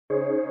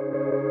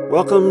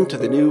Welcome to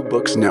the New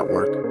Books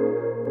Network.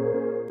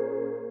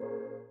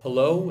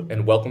 Hello,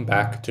 and welcome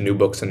back to New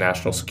Books and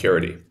National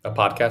Security, a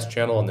podcast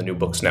channel on the New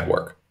Books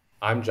Network.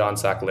 I'm John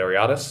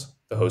Sacalariadis,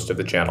 the host of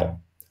the channel.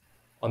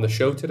 On the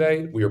show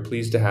today, we are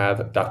pleased to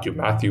have Dr.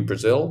 Mathew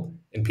Brazil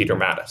and Peter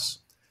Mattis.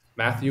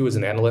 Mathew is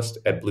an analyst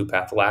at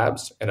BluePath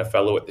Labs and a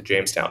fellow at the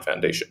Jamestown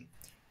Foundation.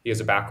 He has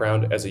a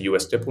background as a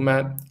U.S.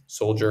 diplomat,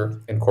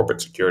 soldier, and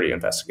corporate security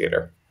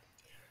investigator.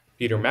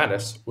 Peter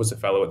Mattis was a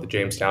fellow at the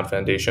Jamestown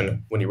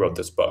Foundation when he wrote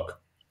this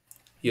book.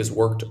 He has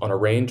worked on a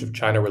range of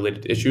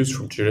China-related issues,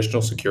 from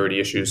traditional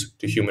security issues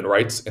to human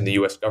rights in the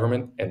U.S.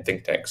 government and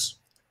think tanks.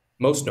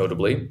 Most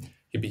notably,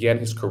 he began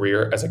his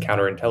career as a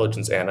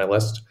counterintelligence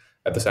analyst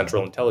at the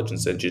Central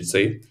Intelligence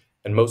Agency,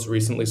 and most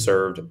recently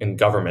served in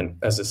government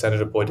as the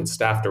Senate-appointed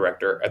staff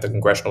director at the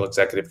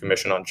Congressional-Executive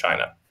Commission on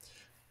China.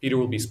 Peter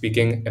will be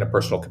speaking in a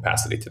personal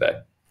capacity today.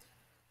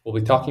 We'll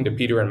be talking to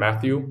Peter and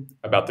Mathew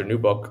about their new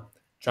book,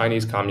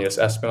 Chinese Communist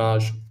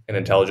Espionage, an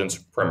Intelligence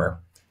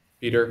Primer.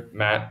 Peter,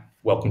 Matt,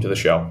 welcome to the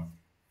show.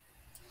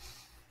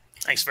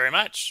 Thanks very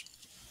much.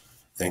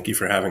 Thank you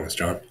for having us,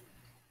 John.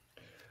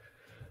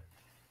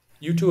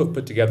 You two have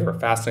put together a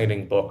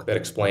fascinating book that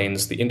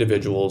explains the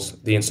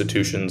individuals, the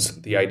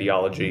institutions, the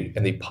ideology,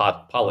 and the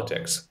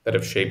politics that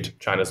have shaped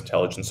China's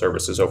intelligence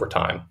services over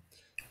time.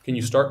 Can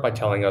you start by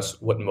telling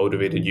us what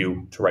motivated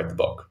you to write the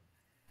book?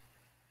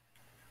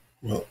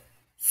 Well,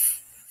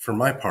 for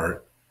my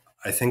part,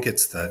 I think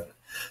it's that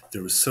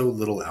there was so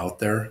little out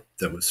there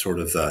that was sort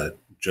of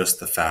just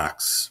the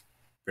facts,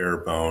 bare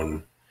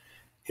bone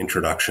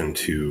introduction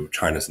to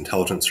China's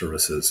intelligence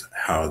services,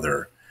 how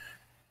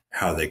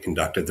they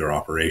conducted their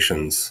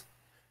operations,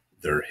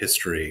 their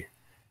history,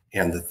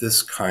 and that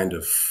this kind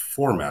of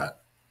format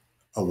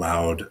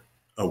allowed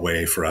a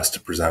way for us to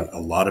present a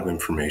lot of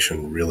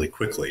information really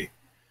quickly.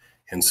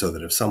 And so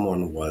that if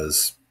someone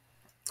was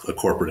a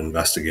corporate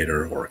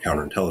investigator or a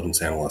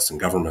counterintelligence analyst in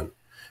government,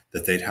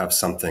 that they'd have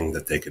something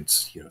that they could,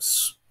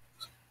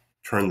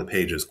 turn the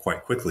pages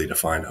quite quickly to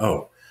find,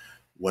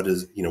 what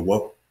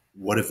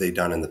have they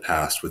done in the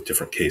past with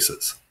different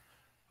cases,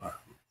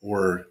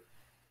 or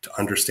to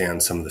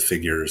understand some of the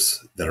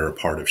figures that are a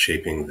part of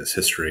shaping this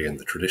history and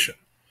the tradition.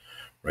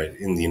 Right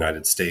in the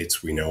United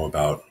States, we know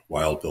about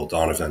Wild Bill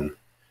Donovan.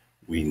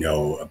 We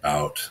know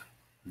about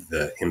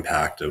the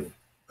impact of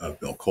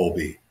Bill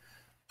Colby,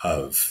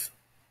 of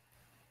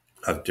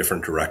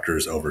different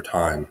directors over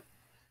time.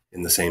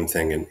 In the same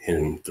thing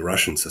in the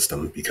Russian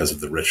system, because of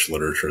the rich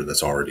literature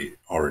that's already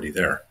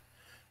there.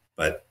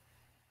 But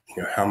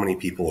how many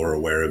people are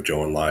aware of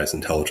Zhou Enlai's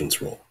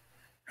intelligence role?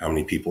 How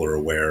many people are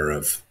aware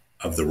of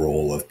the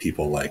role of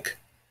people like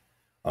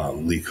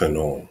Li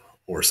Kenong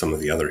or some of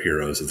the other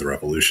heroes of the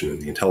revolution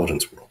in the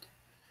intelligence world?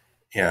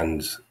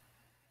 And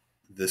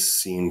this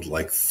seemed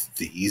like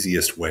the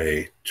easiest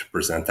way to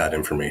present that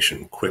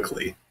information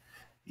quickly,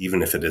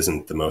 even if it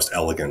isn't the most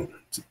elegant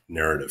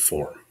narrative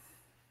form.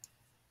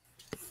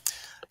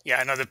 Yeah,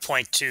 another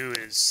point, too,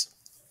 is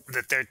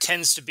that there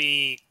tends to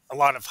be a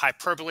lot of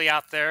hyperbole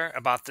out there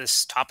about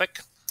this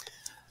topic,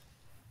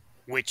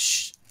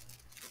 which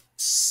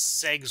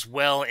segs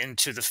well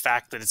into the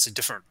fact that it's a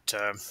different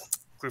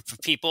group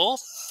of people,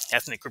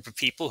 ethnic group of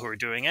people who are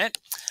doing it,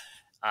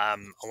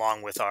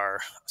 along with our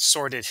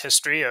sordid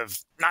history of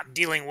not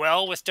dealing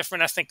well with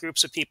different ethnic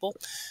groups of people.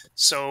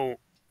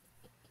 So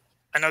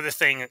another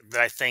thing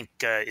that I think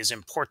is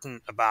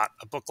important about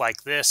a book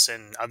like this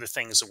and other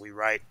things that we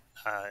write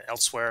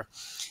elsewhere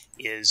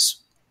is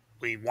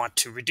we want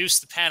to reduce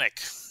the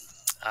panic.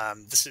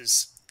 This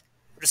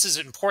is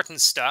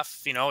important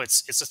stuff.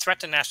 It's a threat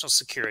to national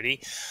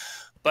security,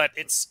 but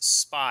it's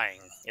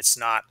spying. It's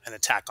not an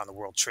attack on the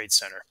World Trade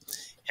Center.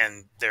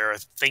 And there are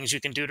things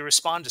you can do to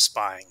respond to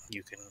spying.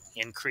 You can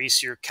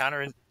increase your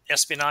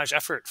counter-espionage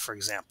effort, for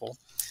example,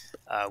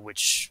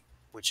 which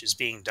is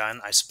being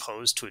done, I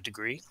suppose, to a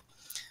degree.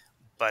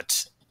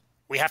 But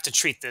we have to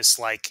treat this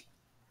like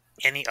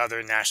any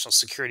other national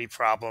security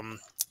problem,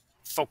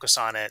 focus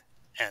on it,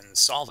 and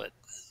solve it.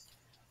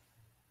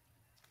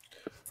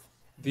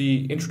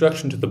 The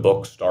introduction to the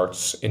book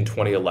starts in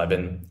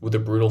 2011 with a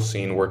brutal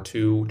scene where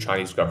two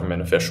Chinese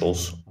government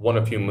officials, one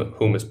of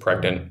whom is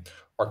pregnant,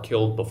 are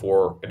killed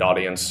before an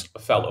audience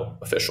of fellow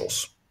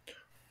officials.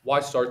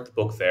 Why start the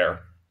book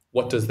there?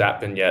 What does that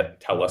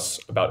vignette tell us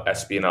about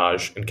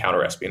espionage and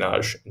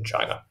counter-espionage in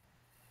China?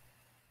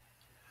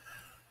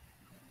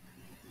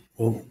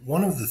 Well,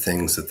 one of the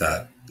things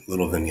that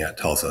little vignette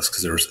tells us,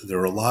 because there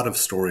are a lot of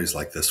stories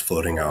like this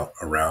floating out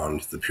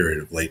around the period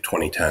of late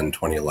 2010,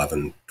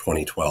 2011,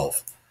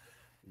 2012,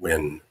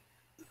 when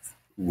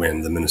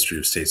the Ministry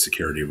of State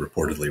Security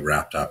reportedly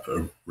wrapped up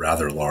a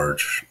rather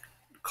large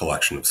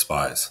collection of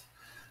spies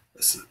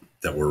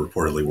that were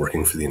reportedly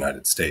working for the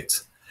United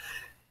States.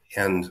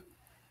 And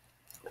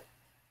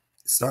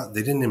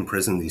they didn't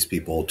imprison these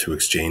people to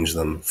exchange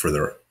them for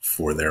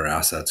their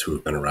assets who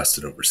have been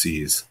arrested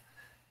overseas.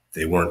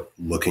 They weren't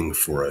looking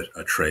for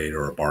a trade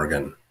or a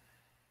bargain.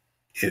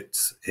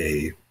 It's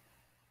a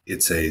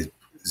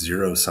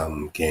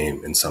zero-sum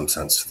game in some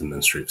sense to the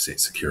Ministry of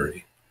State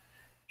Security.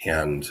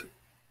 And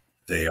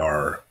They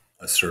are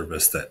a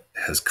service that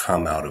has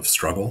come out of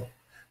struggle,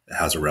 that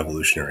has a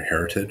revolutionary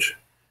heritage,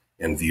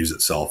 and views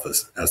itself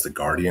as the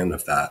guardian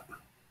of that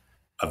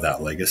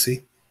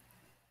legacy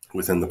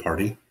within the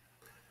party,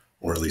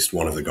 or at least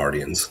one of the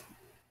guardians.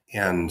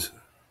 And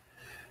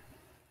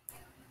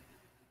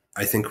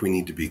I think we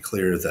need to be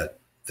clear that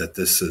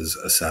this is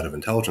a set of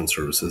intelligence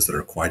services that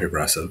are quite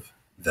aggressive,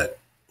 that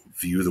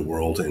view the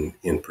world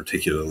in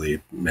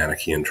particularly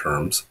Manichaean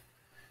terms,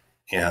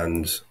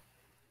 and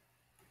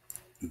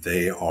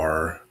they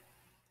are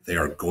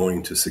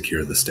going to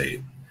secure the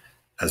state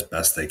as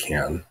best they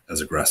can, as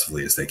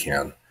aggressively as they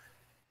can,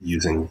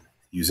 using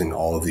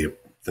all of the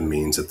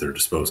means at their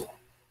disposal.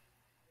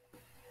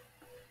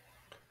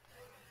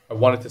 I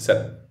wanted to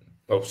set...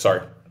 Oh,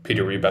 sorry.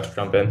 Peter, were you about to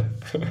jump in?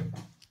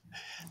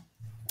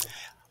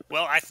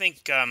 Well, I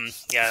think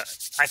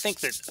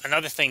that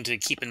another thing to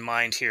keep in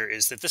mind here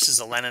is that this is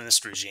a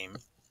Leninist regime.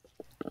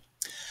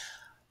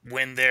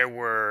 When there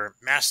were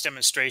mass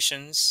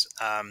demonstrations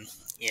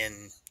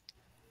in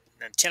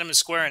Tiananmen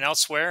Square and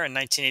elsewhere in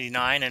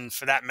 1989, and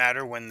for that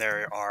matter, when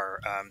there are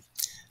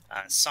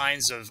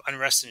signs of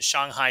unrest in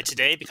Shanghai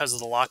today because of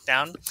the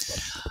lockdown,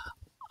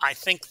 I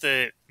think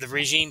the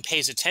regime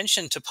pays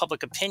attention to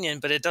public opinion,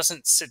 but it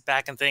doesn't sit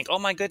back and think, oh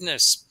my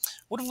goodness,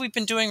 what have we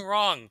been doing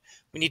wrong?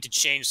 We need to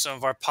change some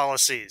of our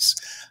policies.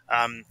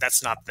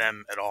 That's not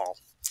them at all.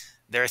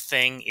 Their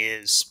thing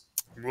is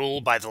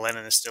ruled by the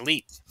Leninist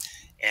elite,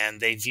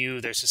 and they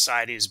view their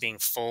society as being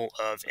full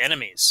of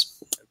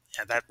enemies.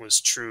 And that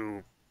was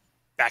true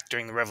back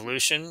during the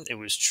revolution. It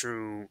was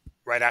true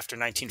right after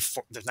the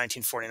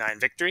 1949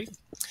 victory,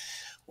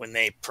 when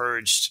they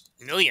purged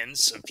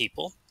millions of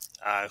people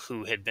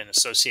who had been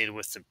associated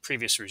with the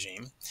previous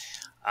regime,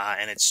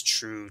 and it's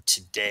true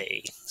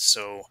today.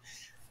 So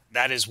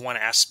that is one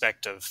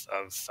aspect of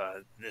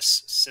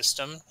this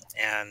system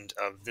and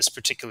of this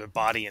particular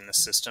body in the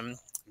system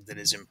that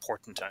is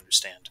important to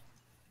understand.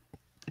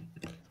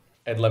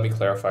 And let me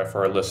clarify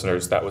for our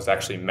listeners, that was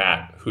actually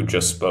Matt who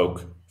just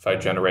spoke, if I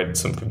generated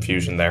some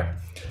confusion there.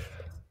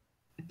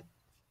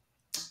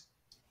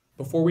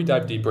 Before we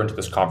dive deeper into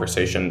this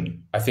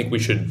conversation, I think we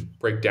should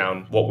break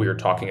down what we are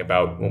talking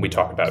about when we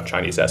talk about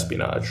Chinese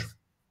espionage.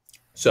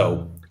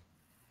 So,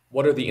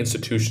 what are the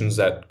institutions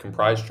that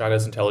comprise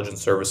China's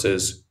intelligence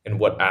services, and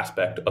what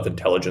aspect of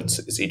intelligence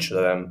is each of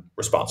them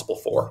responsible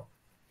for?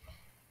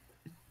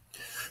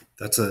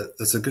 That's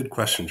a good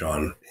question,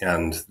 John.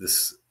 And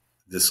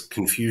this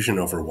confusion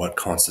over what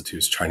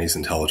constitutes Chinese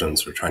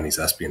intelligence or Chinese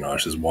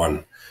espionage is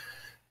one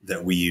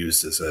that we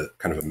use as a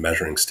kind of a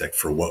measuring stick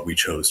for what we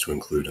chose to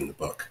include in the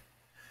book.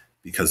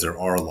 Because there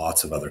are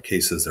lots of other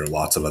cases, there are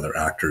lots of other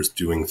actors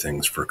doing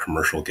things for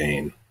commercial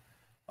gain,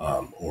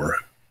 or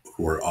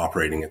who are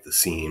operating at the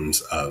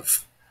seams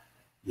of,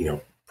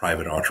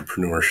 private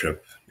entrepreneurship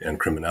and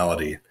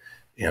criminality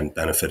and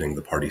benefiting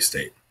the party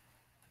state.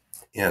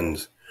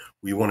 And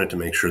we wanted to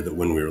make sure that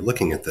when we were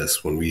looking at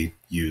this, when we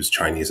used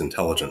Chinese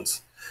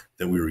intelligence,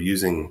 that we were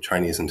using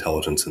Chinese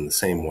intelligence in the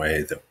same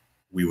way that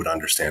we would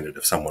understand it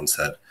if someone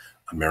said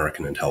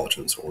American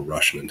intelligence or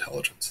Russian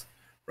intelligence,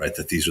 right?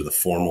 That these are the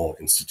formal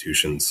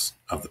institutions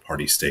of the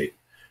party state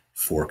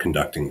for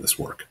conducting this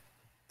work.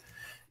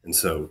 And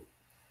so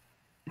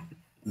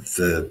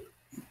the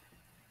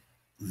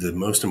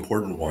most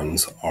important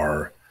ones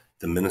are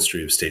the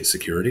Ministry of State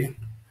Security,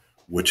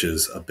 which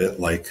is a bit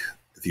like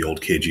the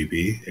old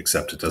KGB,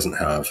 except it doesn't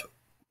have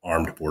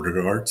armed border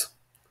guards.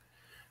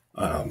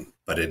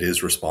 But it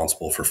is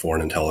responsible for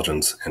foreign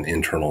intelligence and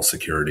internal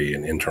security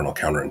and internal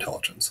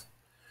counterintelligence.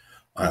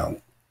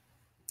 The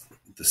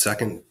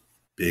second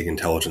big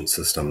intelligence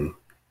system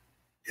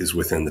is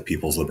within the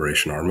People's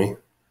Liberation Army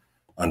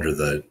under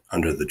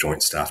the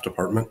Joint Staff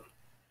Department,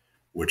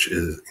 which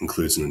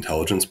includes an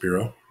intelligence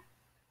bureau.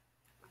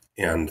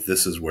 And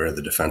this is where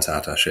the defense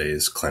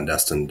attaches,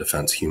 clandestine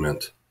defense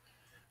unit,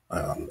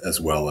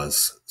 as well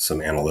as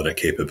some analytic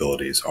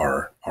capabilities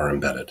are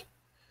embedded.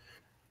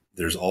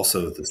 There's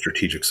also the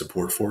Strategic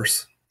Support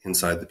Force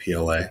inside the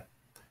PLA,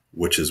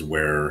 which is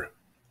where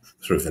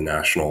sort of the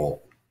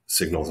national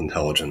signals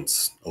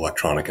intelligence,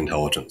 electronic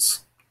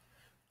intelligence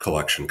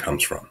collection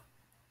comes from.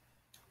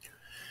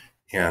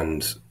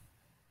 And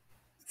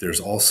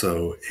there's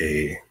also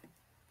a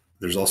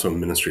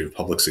Ministry of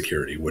Public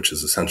Security, which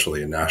is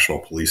essentially a national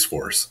police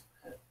force,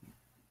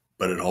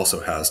 but it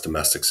also has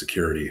domestic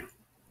security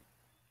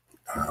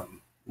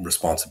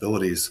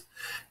responsibilities,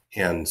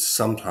 and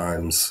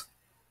sometimes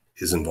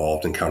is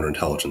involved in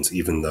counterintelligence,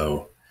 even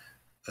though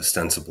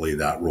ostensibly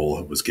that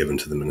role was given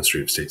to the Ministry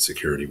of State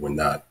Security when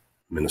that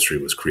ministry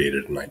was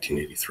created in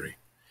 1983.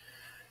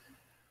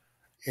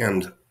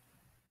 And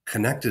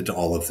connected to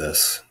all of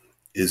this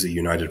is a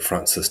united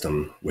front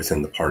system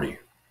within the party.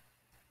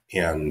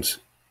 And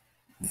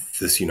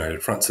this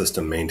united front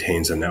system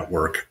maintains a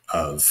network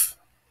of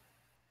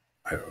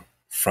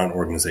front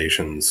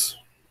organizations,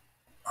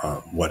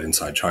 what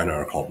inside China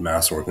are called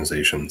mass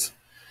organizations,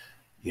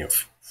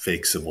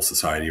 fake civil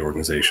society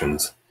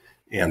organizations,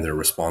 and they're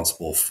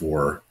responsible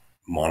for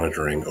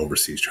monitoring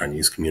overseas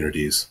Chinese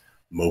communities,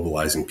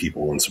 mobilizing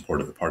people in support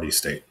of the party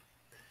state.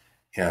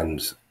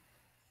 And,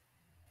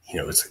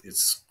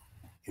 it's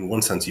in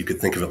one sense, you could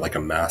think of it like a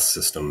mass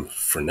system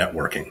for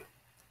networking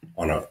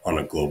on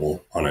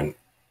an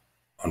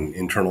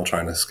internal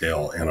China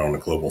scale and on a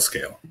global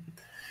scale.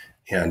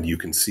 And you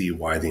can see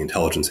why the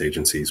intelligence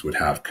agencies would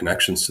have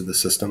connections to the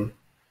system,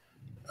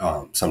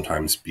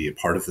 sometimes be a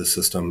part of the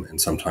system, and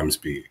sometimes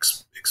be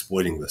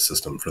exploiting the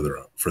system for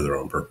their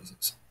own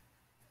purposes.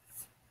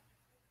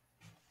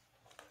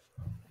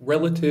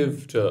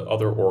 Relative to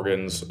other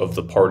organs of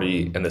the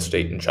party and the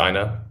state in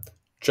China,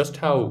 just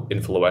how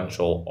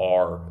influential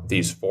are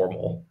these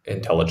formal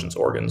intelligence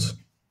organs?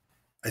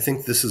 I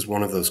think this is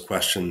one of those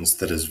questions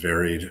that has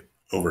varied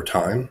over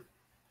time.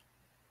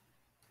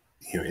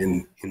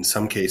 In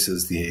some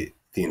cases, the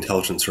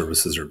intelligence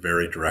services are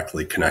very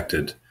directly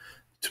connected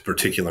to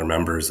particular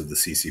members of the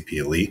CCP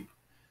elite,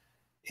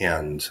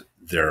 and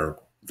their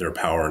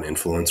power and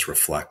influence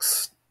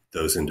reflects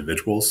those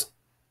individuals.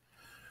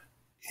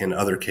 In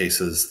other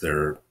cases,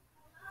 for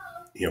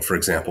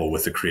example,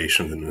 with the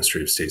creation of the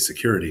Ministry of State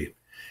Security,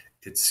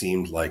 it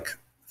seemed like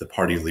the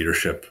party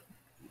leadership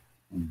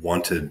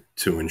wanted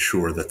to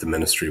ensure that the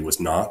ministry was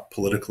not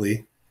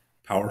politically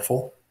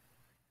powerful,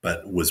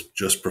 but was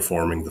just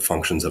performing the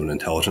functions of an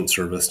intelligence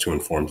service to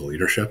inform the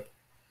leadership,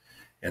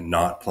 and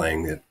not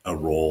playing a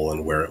role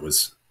in where it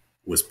was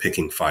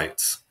picking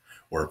fights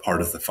or a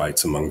part of the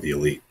fights among the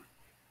elite.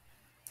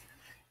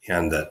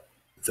 And that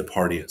the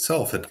party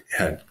itself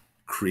had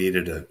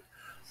created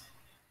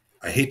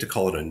I hate to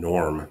call it a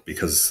norm,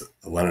 because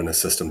the Leninist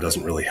system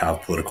doesn't really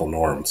have political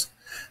norms,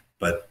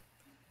 but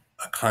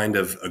a kind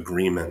of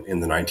agreement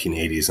in the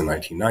 1980s and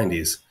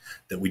 1990s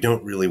that we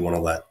don't really want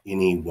to let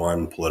any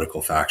one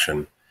political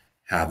faction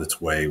have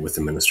its way with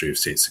the Ministry of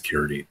State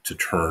Security to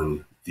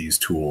turn these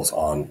tools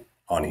on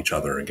each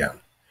other again,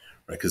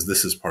 right? Because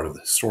this is part of the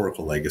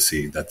historical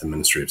legacy that the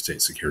Ministry of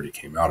State Security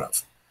came out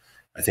of.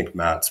 I think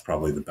Matt's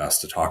probably the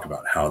best to talk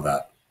about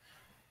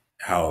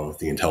how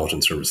the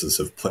intelligence services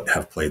have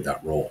played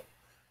that role.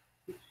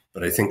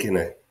 But I think in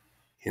a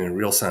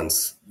real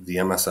sense, the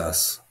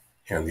MSS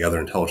and the other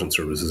intelligence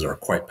services are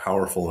quite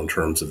powerful in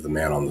terms of the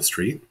man on the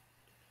street,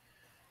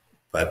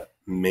 but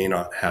may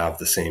not have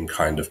the same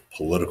kind of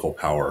political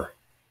power,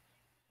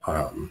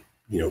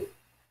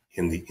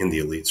 in the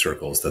elite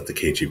circles that the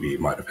KGB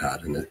might have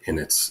had in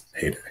its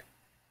heyday.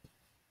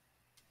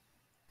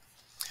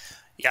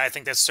 Yeah, I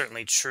think that's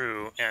certainly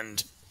true.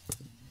 And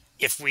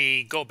if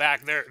we go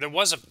back, there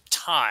was a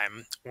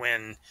time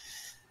when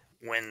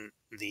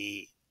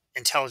the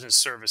intelligence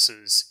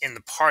services in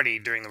the party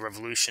during the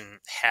revolution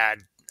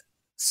had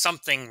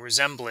something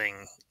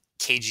resembling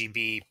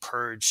KGB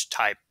purge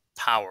type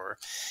power,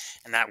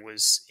 and that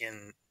was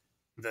in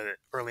the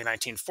early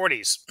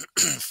 1940s,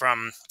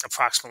 from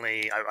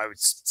approximately I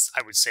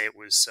would say it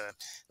was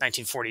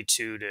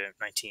 1942 to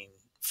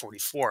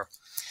 1944,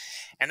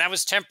 and that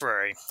was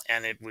temporary,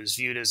 and it was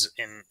viewed as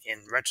in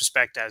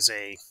retrospect as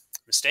a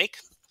mistake.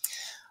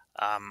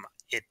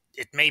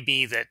 It may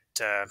be that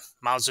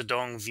Mao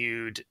Zedong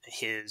viewed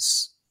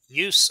his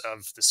use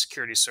of the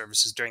security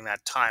services during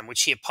that time,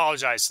 which he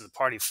apologized to the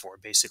party for,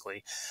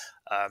 basically,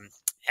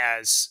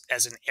 as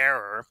an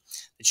error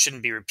that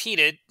shouldn't be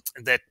repeated.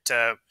 That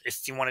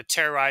if you want to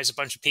terrorize a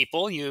bunch of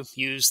people, you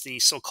use the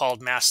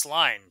so-called mass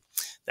line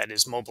that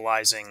is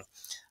mobilizing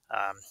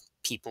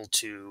people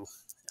to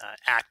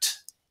act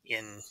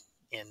in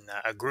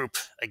a group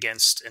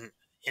against an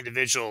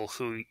individual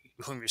whom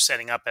you're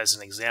setting up as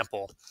an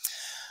example.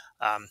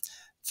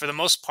 For the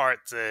most part,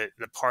 the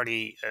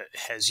party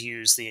has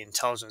used the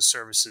intelligence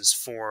services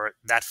for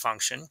that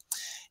function,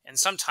 and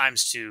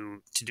sometimes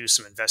to do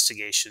some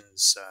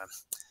investigations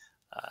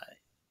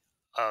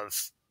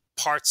of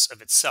parts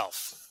of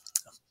itself.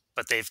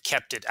 But they've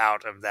kept it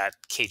out of that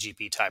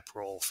KGB type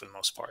role for the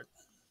most part.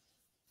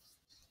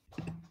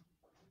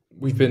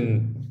 We've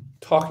been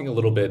talking a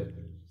little bit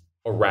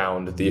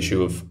around the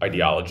issue of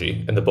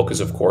ideology, and the book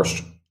is, of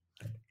course,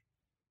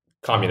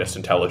 Communist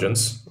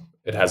Intelligence.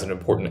 It has an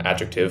important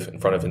adjective in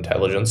front of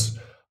intelligence.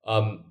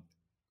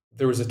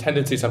 There is a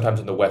tendency sometimes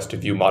in the West to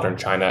view modern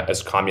China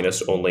as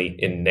communist only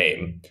in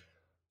name.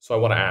 So I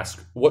want to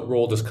ask, what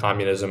role does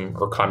communism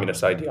or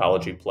communist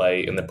ideology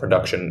play in the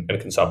production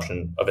and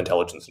consumption of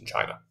intelligence in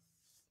China?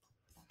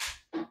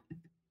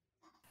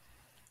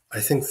 I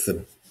think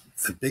the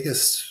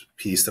biggest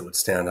piece that would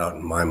stand out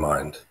in my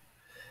mind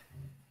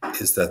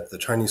is that the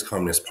Chinese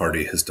Communist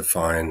Party has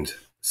defined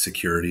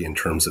security in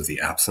terms of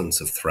the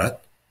absence of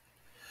threat,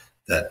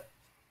 that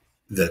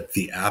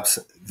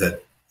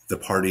the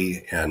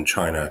party and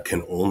China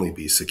can only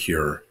be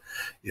secure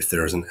if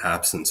there is an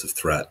absence of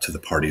threat to the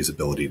party's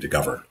ability to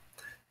govern,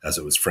 as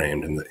it was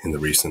framed in the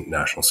recent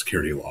national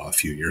security law a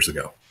few years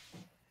ago.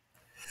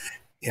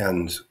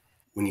 And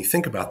when you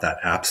think about that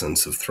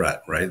absence of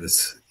threat, right,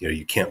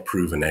 you can't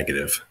prove a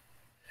negative.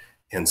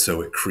 And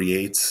so it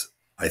creates,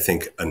 I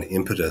think, an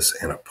impetus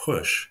and a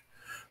push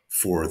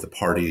for the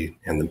party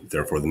and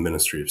therefore the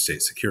Ministry of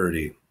State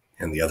Security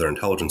and the other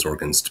intelligence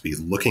organs to be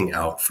looking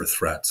out for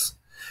threats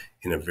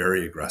in a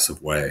very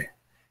aggressive way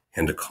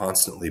and to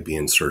constantly be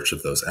in search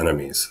of those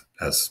enemies,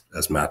 as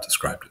Matt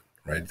described it,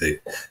 right? They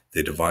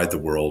divide the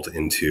world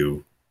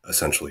into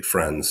essentially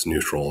friends,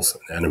 neutrals,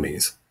 and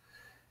enemies.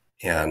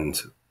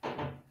 And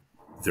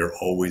they're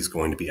always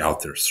going to be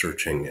out there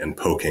searching and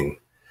poking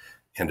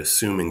and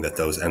assuming that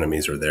those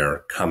enemies are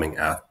there coming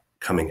at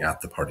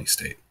the party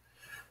state.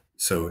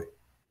 So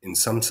in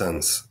some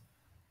sense,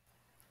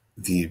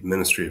 the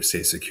Ministry of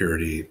State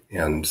Security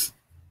and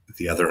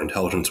the other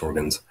intelligence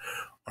organs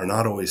are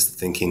not always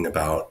thinking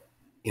about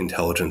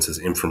intelligence as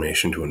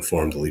information to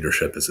inform the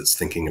leadership as it's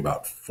thinking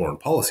about foreign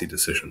policy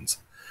decisions.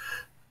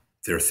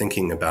 They're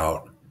thinking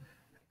about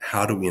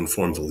how do we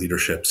inform the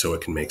leadership so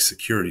it can make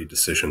security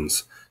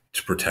decisions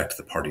to protect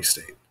the party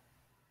state.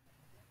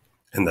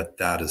 And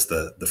that is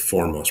the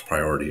foremost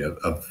priority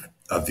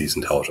of these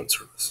intelligence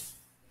services.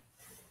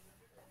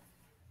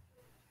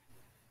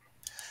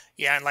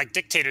 Yeah, and like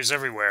dictators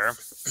everywhere,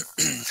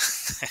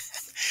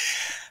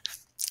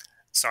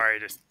 sorry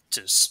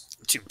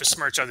to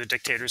besmirch other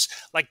dictators,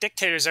 like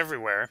dictators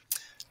everywhere,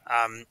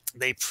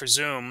 they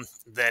presume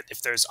that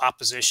if there's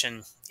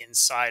opposition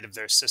inside of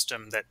their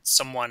system, that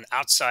someone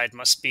outside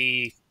must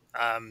be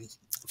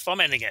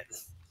fomenting it.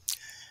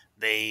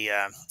 They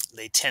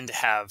tend to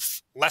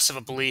have less of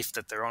a belief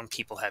that their own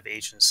people have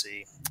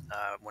agency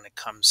when it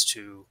comes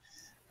to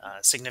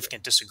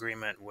significant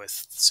disagreement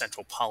with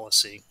central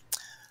policy,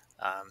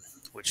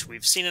 which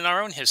we've seen in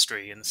our own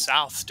history in the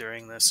South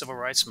during the Civil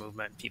Rights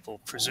Movement. People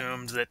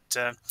presumed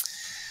that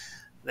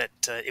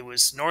it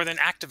was Northern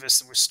activists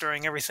that were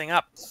stirring everything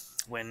up,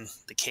 when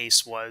the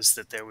case was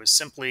that there was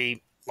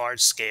simply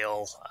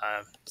large-scale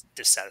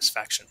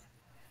dissatisfaction.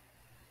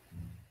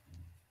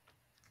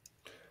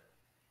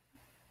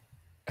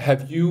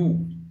 Have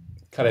you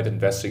kind of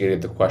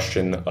investigated the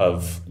question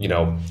of,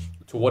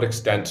 to what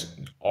extent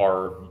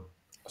are,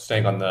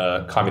 staying on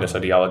the communist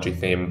ideology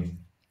theme,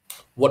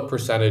 what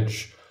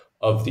percentage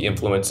of the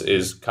influence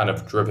is kind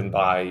of driven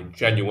by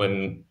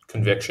genuine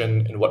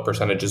conviction and what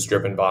percentage is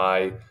driven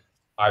by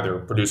either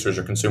producers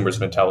or consumers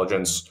of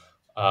intelligence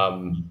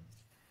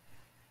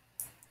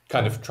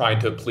kind of trying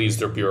to please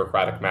their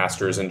bureaucratic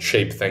masters and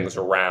shape things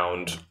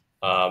around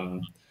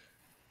a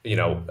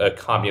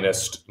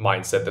communist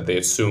mindset that they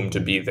assume to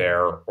be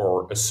there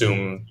or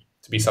assume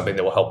to be something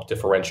that will help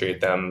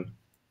differentiate them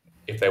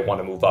if they want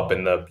to move up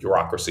in the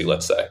bureaucracy,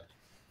 let's say?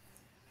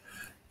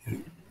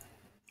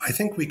 I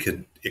think we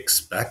could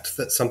expect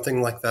that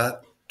something like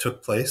that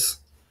took place,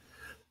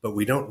 but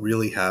we don't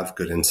really have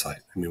good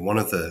insight. I mean, one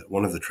of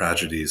the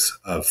tragedies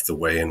of the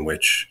way in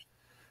which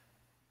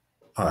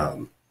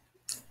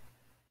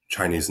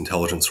Chinese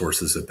intelligence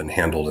sources have been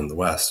handled in the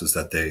West is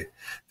that they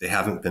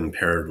haven't been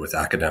paired with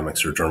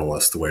academics or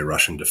journalists the way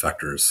Russian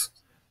defectors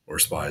or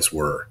spies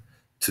were,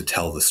 to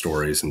tell the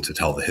stories and to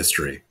tell the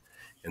history.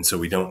 And so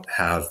we don't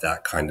have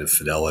that kind of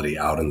fidelity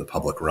out in the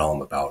public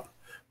realm about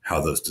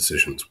how those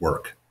decisions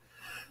work.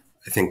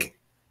 I think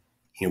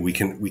we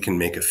can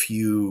make a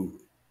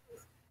few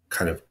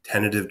kind of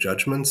tentative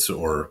judgments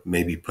or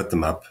maybe put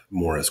them up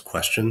more as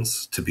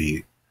questions to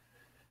be,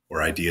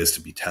 or ideas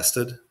to be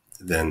tested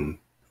than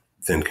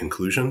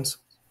conclusions.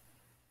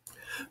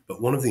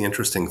 But one of the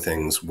interesting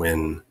things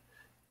when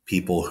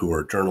people who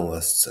are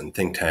journalists and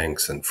think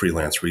tanks and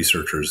freelance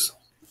researchers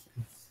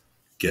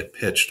get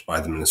pitched by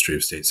the Ministry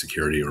of State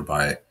Security or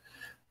by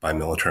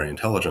military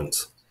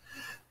intelligence,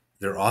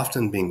 they're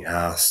often being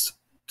asked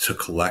to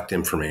collect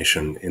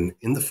information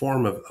in the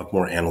form of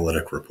more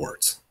analytic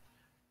reports.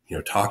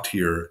 Talk to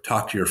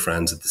your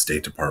friends at the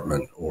State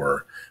Department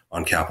or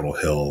on Capitol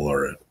Hill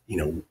or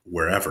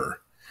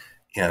wherever,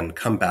 and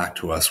come back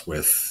to us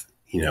with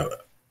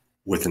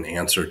an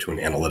answer to an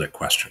analytic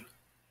question.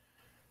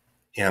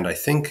 And I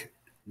think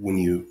when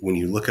you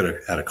look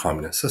at a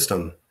communist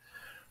system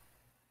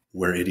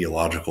where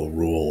ideological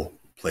rule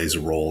plays a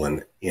role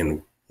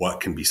in what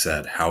can be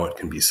said, how it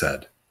can be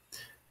said,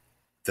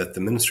 that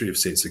the Ministry of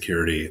State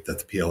Security, that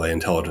the PLA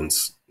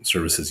intelligence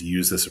services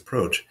use this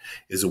approach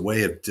is a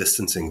way of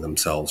distancing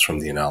themselves from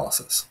the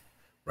analysis,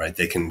 right?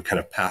 They can kind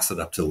of pass it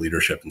up to the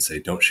leadership and say,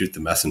 don't shoot the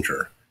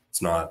messenger.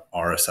 It's not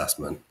our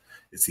assessment.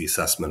 It's the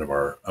assessment of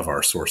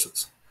our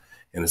sources.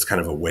 And it's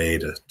kind of a way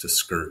to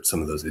skirt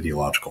some of those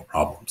ideological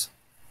problems.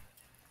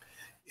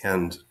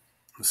 And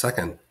the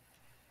second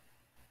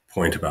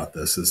point about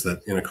this is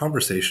that in a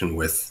conversation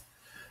with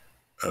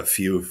a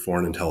few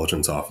foreign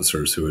intelligence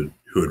officers who had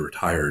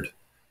retired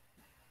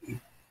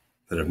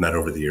that I've met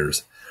over the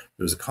years,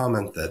 there was a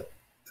comment that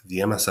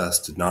the MSS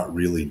did not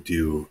really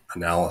do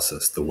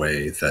analysis the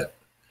way that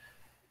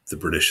the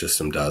British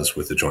system does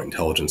with the Joint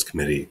Intelligence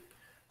Committee,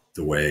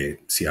 the way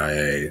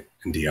CIA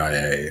and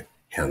DIA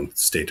and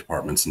State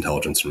Department's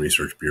Intelligence and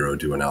Research Bureau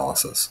do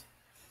analysis.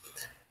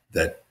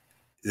 That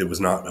it was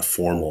not a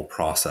formal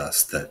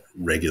process that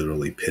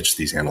regularly pitched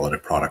these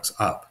analytic products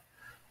up,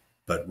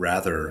 but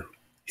rather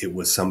it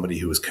was somebody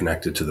who was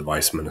connected to the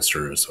vice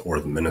ministers or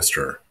the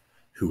minister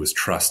who was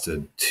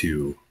trusted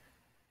to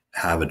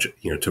have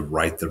to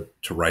write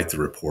the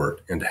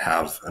report and to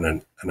have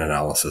an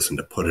analysis and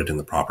to put it in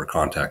the proper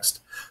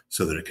context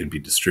so that it could be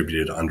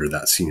distributed under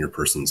that senior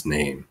person's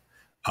name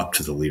up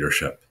to the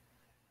leadership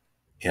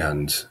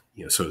And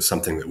so it's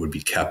something that would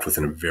be kept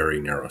within a very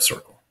narrow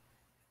circle.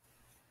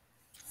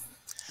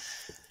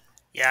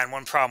 Yeah, and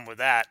one problem with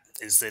that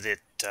is that it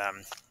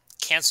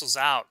cancels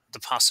out the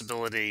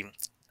possibility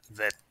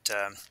that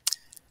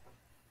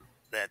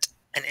that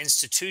an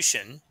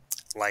institution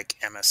like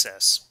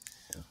MSS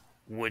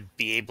would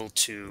be able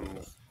to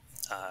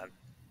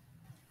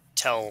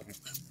tell,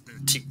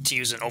 to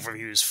use an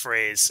overused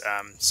phrase,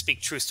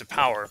 speak truth to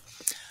power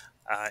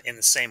in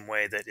the same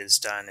way that is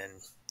done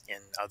in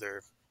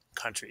other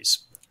countries.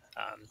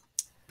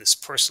 This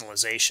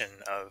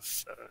personalization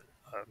of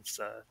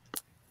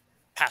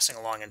passing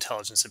along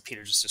intelligence that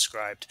Peter just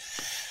described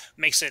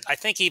makes it, I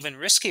think, even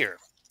riskier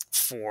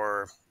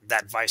for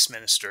that vice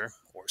minister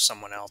or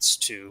someone else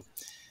to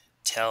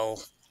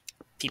tell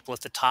people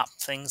at the top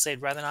things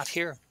they'd rather not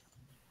hear.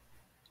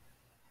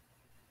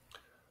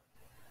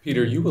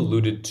 Peter, you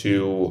alluded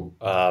to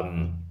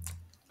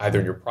either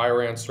in your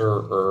prior answer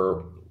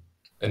or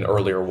an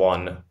earlier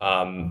one,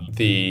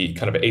 the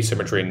kind of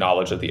asymmetry in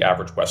knowledge that the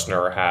average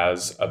Westerner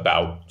has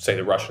about, say,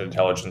 the Russian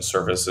intelligence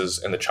services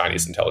and the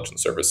Chinese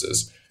intelligence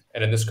services.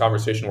 And in this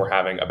conversation we're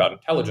having about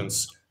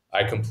intelligence,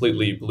 I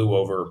completely blew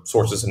over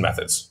sources and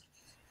methods.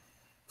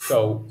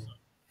 So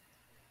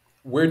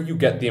where do you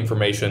get the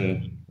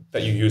information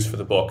that you use for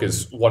the book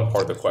is one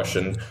part of the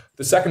question.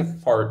 The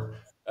second part,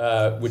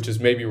 which is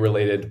maybe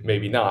related,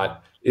 maybe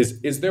not,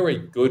 is there a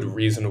good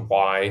reason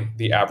why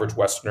the average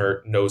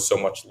Westerner knows so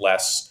much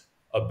less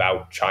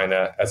about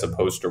China as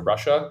opposed to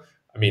Russia?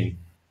 I mean,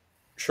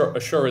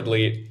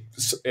 assuredly,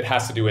 it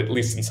has to do, at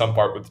least in some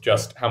part, with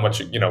just how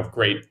much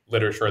great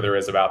literature there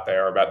is about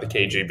the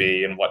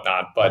KGB and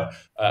whatnot. But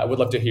I would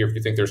love to hear if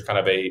you think there's kind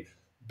of a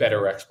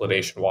better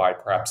explanation why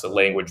perhaps a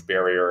language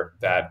barrier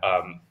that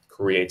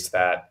creates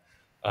that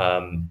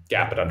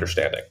gap in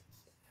understanding.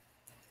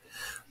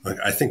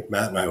 I think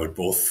Matt and I would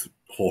both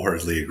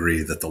wholeheartedly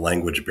agree that the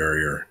language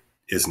barrier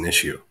is an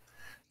issue,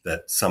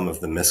 that some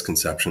of the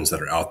misconceptions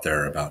that are out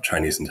there about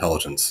Chinese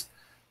intelligence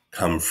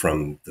come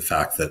from the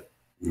fact that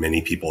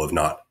many people have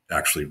not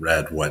actually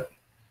read what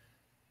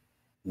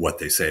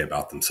they say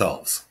about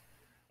themselves,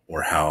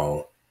 or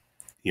how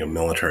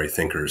military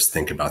thinkers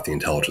think about the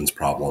intelligence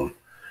problem,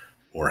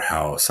 or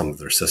how some of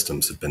their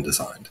systems have been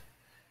designed.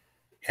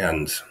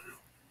 And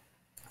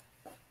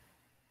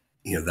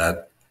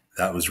that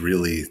was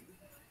really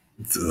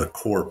the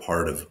core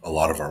part of a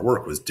lot of our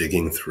work, was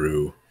digging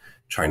through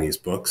Chinese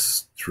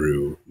books,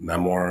 through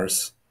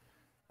memoirs.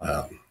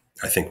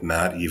 I think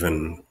Matt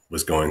even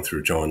was going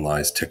through Zhou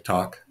Enlai's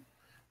TikTok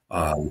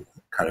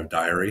kind of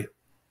diary.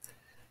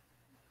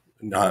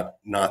 Not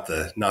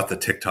the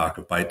TikTok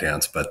of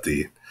ByteDance, but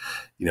the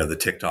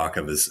TikTok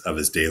of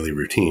his daily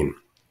routine,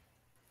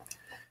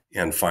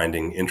 and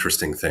finding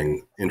interesting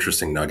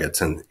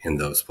nuggets in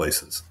those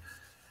places.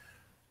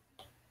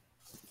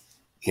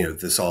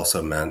 This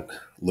also meant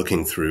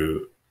looking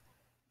through,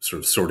 sort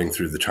of sorting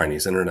through the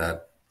Chinese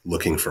internet,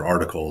 looking for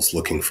articles,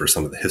 looking for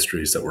some of the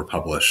histories that were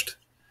published,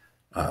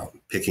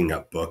 picking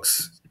up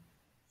books,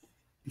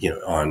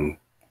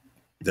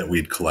 that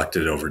we'd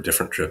collected over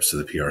different trips to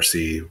the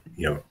PRC,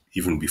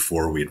 even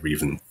before we'd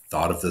even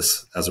thought of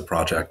this as a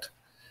project.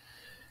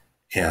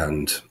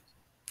 And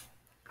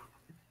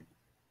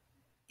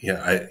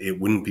it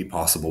wouldn't be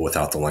possible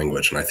without the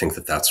language. And I think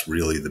that that's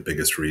really the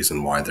biggest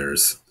reason why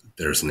there's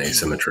an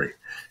asymmetry,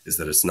 is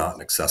that it's not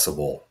an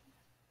accessible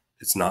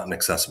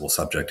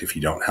subject if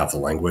you don't have the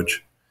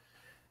language.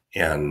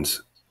 And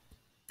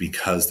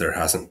because there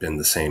hasn't been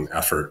the same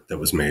effort that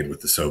was made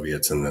with the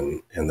Soviets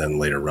and then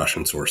later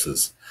Russian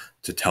sources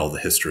to tell the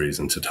histories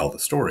and to tell the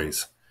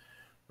stories,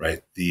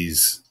 right?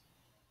 These,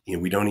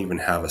 we don't even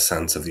have a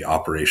sense of the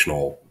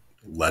operational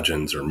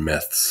legends or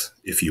myths,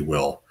 if you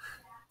will,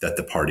 that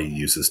the party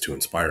uses to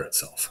inspire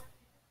itself,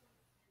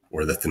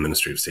 or that the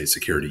Ministry of State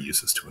Security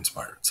uses to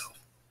inspire itself.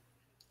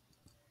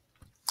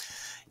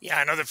 Yeah,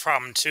 another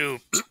problem too,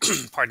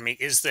 pardon me,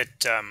 is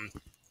that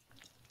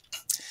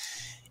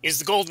is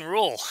the golden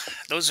rule.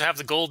 Those who have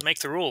the gold make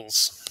the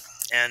rules.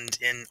 And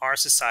in our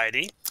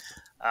society,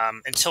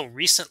 until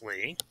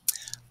recently,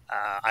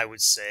 I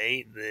would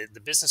say the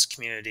business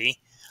community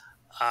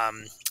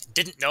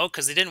didn't know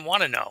because they didn't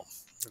want to know.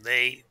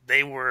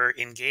 They were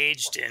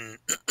engaged in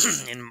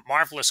in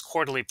marvelous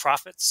quarterly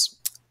profits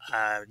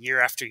year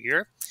after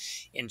year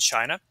in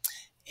China.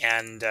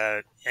 And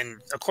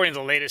according to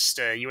the latest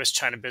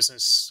U.S.-China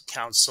Business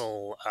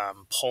Council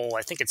poll,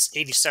 I think it's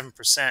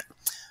 87%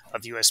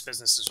 of U.S.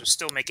 businesses are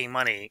still making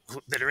money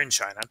that are in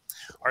China,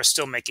 are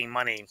still making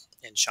money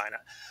in China.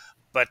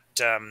 But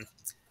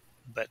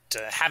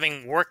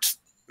having worked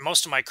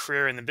most of my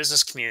career in the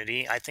business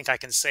community, I think I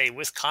can say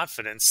with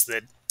confidence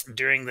that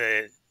during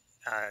the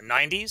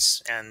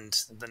 90s and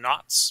the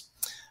noughts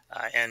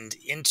and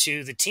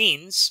into the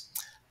teens,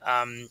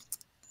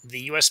 the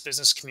U.S.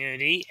 business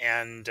community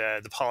and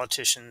the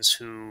politicians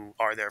who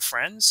are their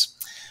friends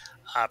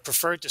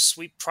preferred to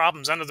sweep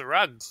problems under the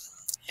rug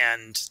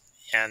and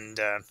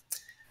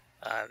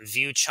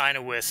view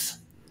China with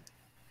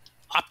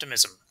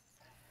optimism.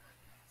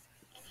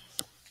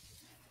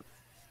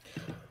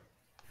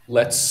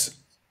 Let's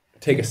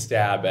take a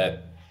stab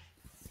at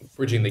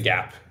bridging the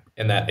gap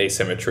in that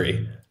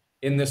asymmetry.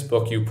 In this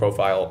book, you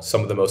profile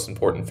some of the most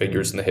important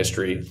figures in the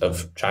history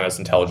of China's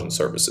intelligence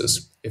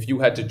services. If you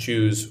had to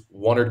choose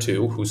one or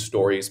two whose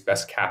stories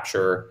best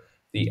capture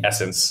the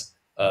essence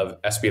of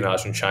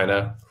espionage in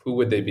China, who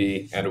would they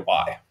be and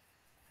why?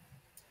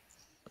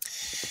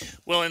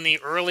 Well, in the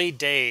early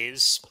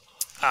days,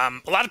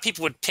 a lot of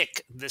people would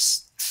pick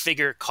this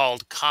figure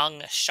called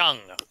Kang Sheng,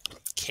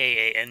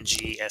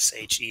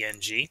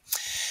 Kangsheng.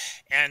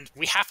 And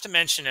we have to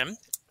mention him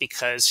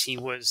because he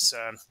was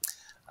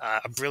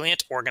a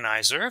brilliant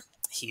organizer.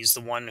 He's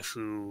the one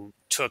who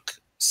took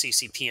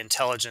CCP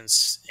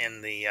intelligence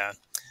in the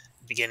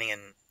beginning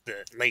in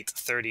the late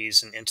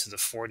 30s and into the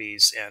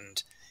 40s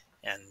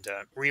and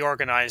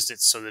reorganized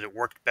it so that it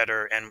worked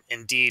better, and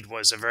indeed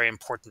was a very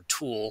important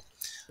tool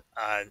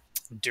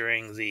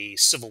during the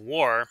Civil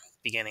War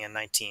beginning in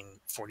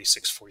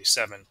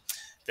 1946-47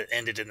 that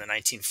ended in the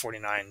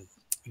 1949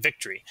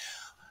 victory.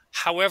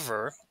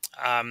 However,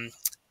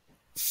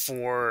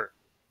 for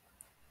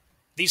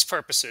these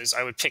purposes,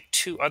 I would pick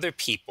two other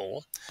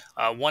people.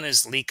 One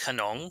is Li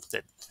Kenong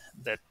that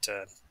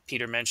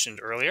Peter mentioned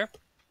earlier.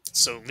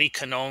 So Li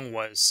Kenong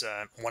was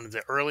one of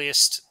the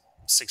earliest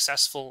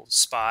successful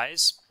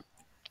spies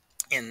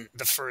in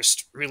the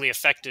first really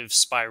effective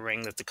spy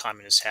ring that the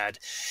communists had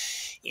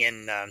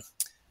in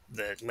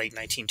the late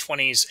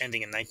 1920s,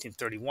 ending in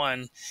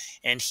 1931.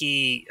 And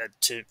he,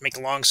 to make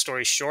a long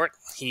story short,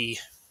 he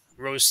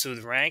rose through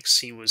the ranks.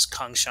 He was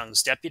Kang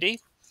Sheng's deputy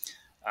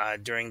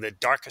during the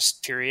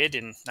darkest period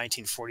in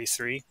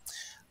 1943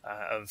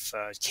 of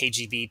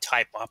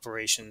KGB-type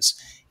operations.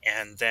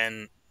 And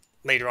then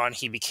later on,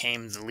 he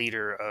became the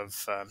leader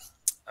of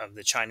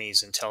the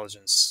Chinese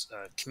intelligence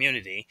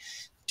community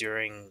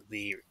during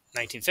the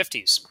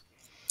 1950s.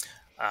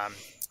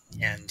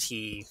 And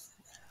he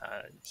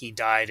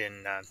died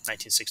in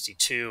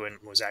 1962 and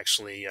was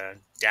actually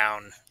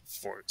down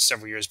for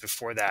several years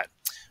before that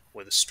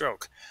with a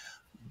stroke.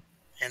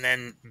 And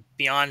then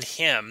beyond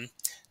him,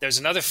 there's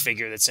another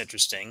figure that's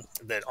interesting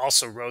that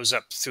also rose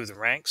up through the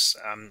ranks,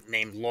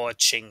 named Luo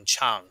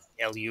Qingchang,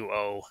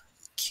 Luoqingchang,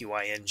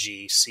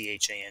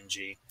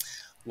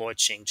 Luo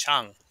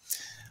Qingchang.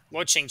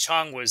 Luo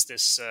Qingchang was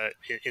this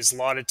is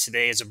lauded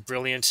today as a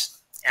brilliant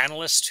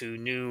analyst who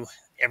knew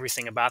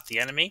everything about the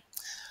enemy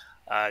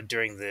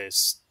during the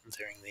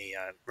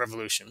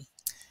revolution,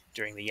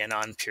 during the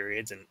Yan'an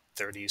period, the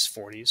 30s,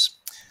 40s.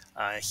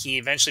 He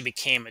eventually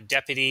became a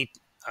deputy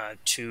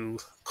to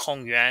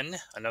Kong Yuan,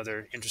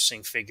 another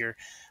interesting figure,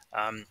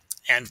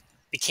 and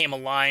became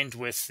aligned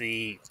with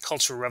the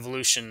Cultural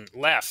Revolution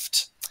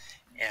left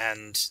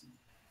and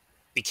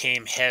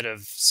became head of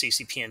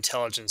CCP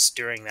intelligence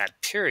during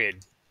that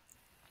period.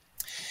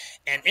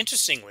 And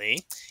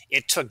interestingly,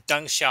 it took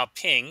Deng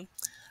Xiaoping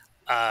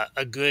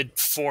a good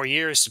 4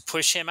 years to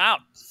push him out.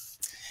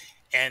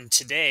 And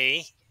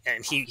today,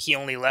 and he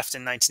only left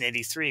in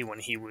 1983 when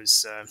he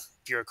was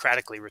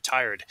bureaucratically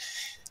retired,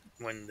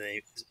 when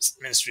the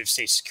Ministry of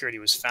State Security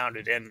was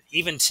founded. And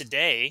even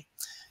today,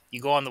 you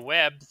go on the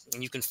web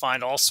and you can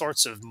find all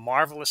sorts of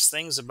marvelous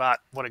things about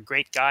what a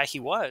great guy he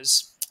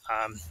was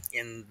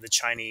in the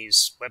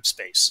Chinese web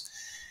space,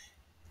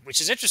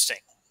 which is interesting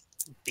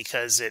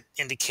because it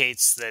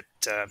indicates that,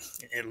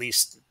 at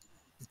least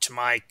to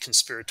my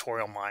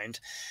conspiratorial mind,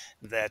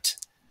 that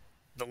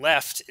the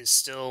left is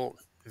still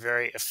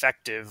very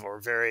effective or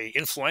very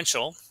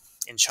influential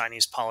in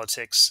Chinese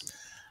politics.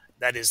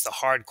 That is the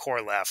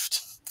hardcore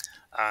left,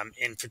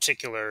 in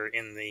particular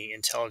in the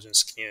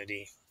intelligence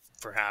community,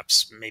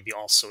 perhaps maybe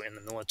also in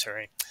the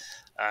military.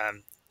 A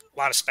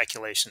lot of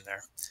speculation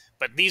there,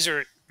 but these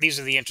are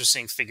the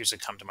interesting figures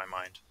that come to my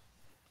mind.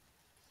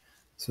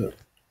 So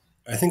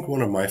I think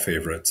one of my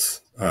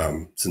favorites,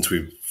 since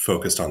we've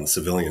focused on the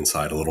civilian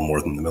side a little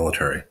more than the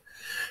military,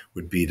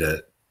 would be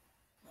to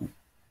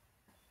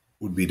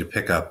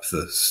pick up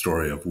the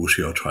story of Wu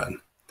Xiaochuan,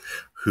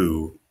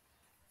 who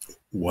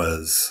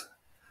was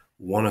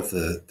one of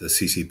the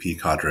CCP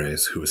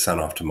cadres who was sent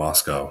off to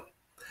Moscow,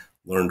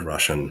 learned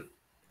Russian,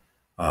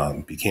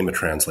 became a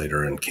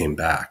translator, and came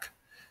back.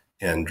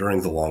 And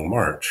during the Long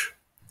March,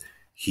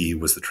 he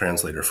was the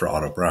translator for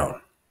Otto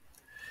Braun.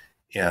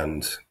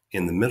 And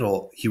in the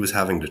middle, he was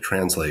having to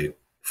translate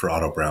for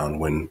Otto Braun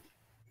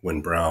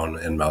when Braun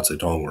and Mao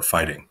Zedong were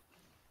fighting.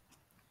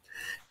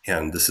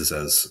 And this is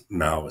as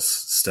Mao was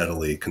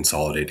steadily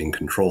consolidating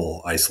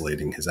control,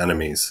 isolating his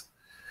enemies,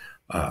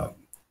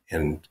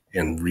 and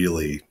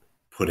really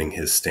putting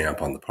his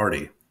stamp on the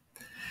party.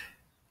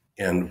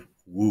 And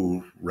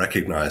Wu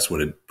recognized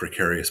what a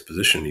precarious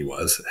position he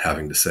was,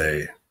 having to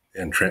say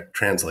and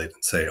translate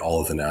and say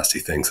all of the nasty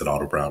things that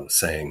Otto Braun was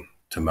saying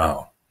to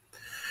Mao.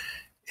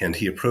 And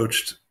he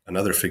approached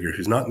another figure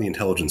who's not in the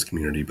intelligence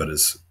community, but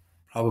is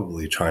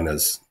probably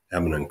China's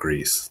eminent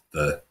Greece.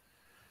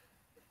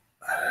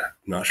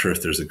 Not sure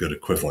if there's a good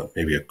equivalent,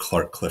 maybe a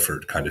Clark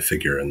Clifford kind of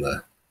figure in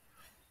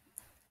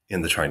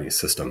the Chinese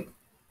system.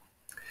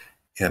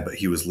 Yeah, but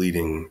he was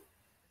leading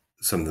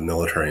some of the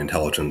military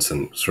intelligence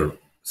and sort of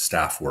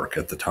staff work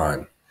at the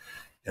time.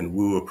 And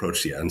Wu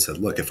approached Ye and said,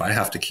 look, if I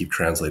have to keep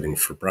translating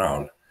for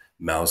Brown,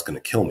 Mao's going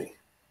to kill me.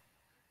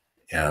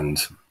 And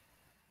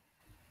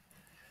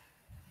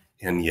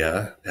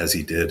Ye, as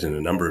he did in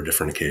a number of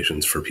different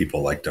occasions for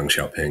people like Deng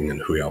Xiaoping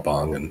and Hu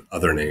Yaobang and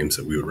other names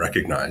that we would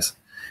recognize,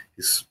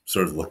 he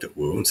sort of looked at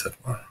Wu and said,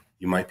 well,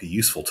 you might be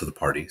useful to the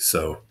party,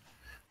 so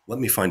let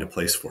me find a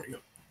place for you.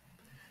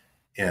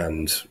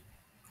 And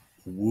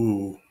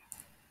Wu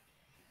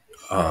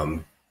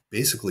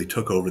basically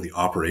took over the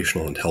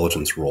operational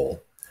intelligence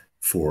role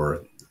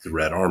for the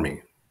Red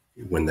Army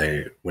when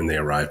they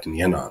arrived in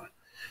Yan'an.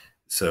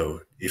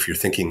 So if you're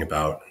thinking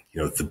about,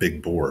 the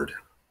big board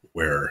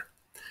where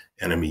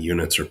enemy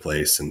units are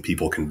placed and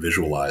people can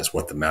visualize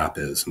what the map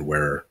is and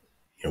where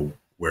the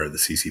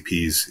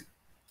CCP's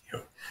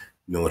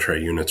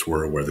military units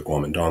were, where the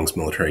Kuomintang's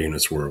military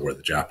units were, where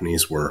the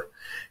Japanese were,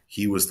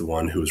 he was the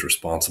one who was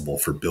responsible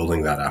for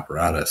building that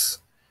apparatus,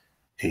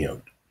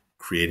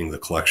 creating the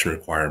collection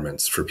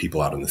requirements for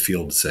people out in the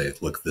field to say,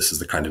 look, this is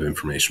the kind of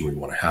information we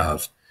want to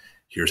have.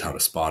 Here's how to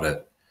spot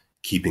it,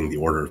 keeping the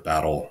order of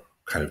battle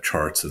kind of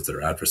charts of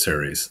their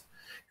adversaries.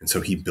 And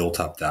so he built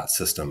up that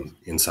system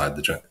inside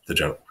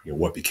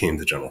what became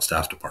the General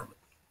Staff Department.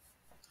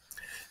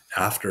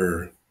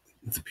 After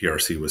the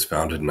PRC was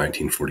founded in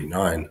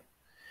 1949,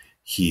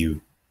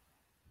 he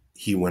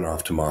went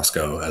off to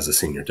Moscow as a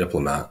senior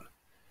diplomat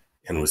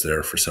and was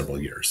there for several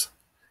years.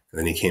 And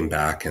then he came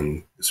back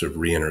and sort of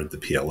re-entered the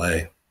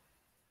PLA.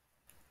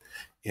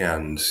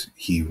 And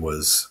he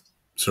was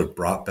sort of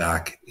brought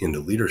back into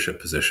leadership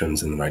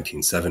positions in the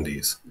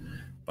 1970s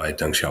by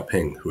Deng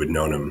Xiaoping, who had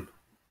known him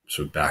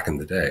sort of back in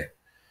the day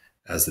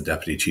as the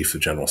Deputy Chief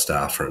of General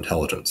Staff for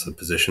Intelligence, a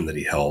position that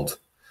he held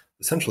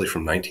essentially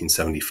from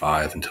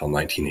 1975 until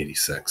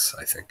 1986,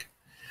 I think.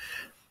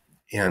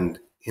 And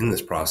in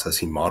this process,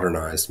 he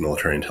modernized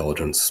military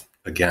intelligence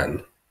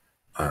again.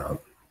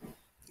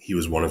 He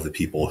was one of the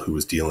people who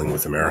was dealing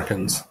with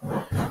Americans.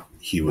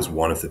 He was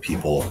one of the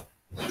people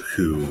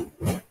who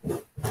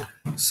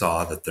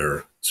saw that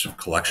their sort of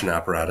collection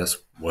apparatus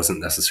wasn't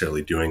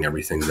necessarily doing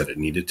everything that it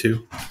needed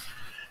to.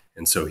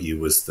 And so he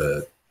was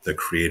the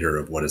creator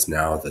of what is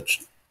now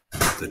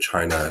the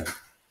China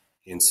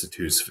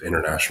Institutes of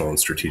International and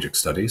Strategic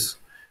Studies,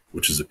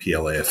 which is a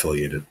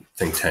PLA-affiliated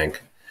think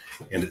tank.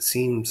 And it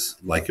seems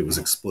like it was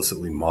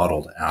explicitly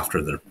modeled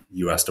after the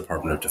U.S.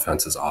 Department of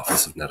Defense's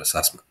Office of Net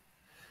Assessment.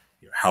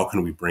 How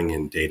can we bring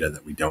in data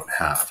that we don't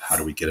have? How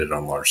do we get it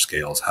on large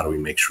scales? How do we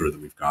make sure that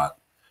we've got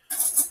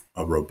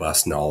a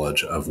robust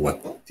knowledge of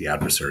what the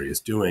adversary is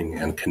doing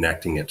and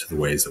connecting it to the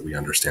ways that we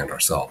understand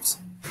ourselves?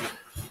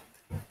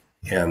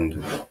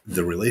 And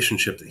the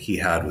relationship that he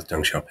had with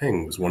Deng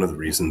Xiaoping was one of the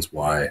reasons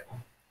why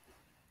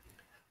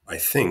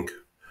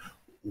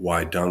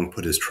Deng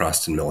put his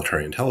trust in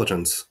military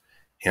intelligence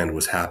and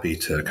was happy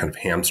to kind of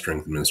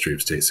hamstring the Ministry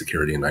of State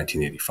Security in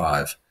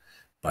 1985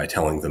 by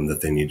telling them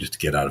that they needed to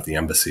get out of the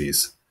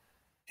embassies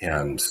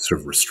and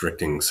sort of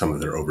restricting some of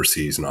their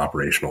overseas and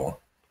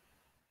operational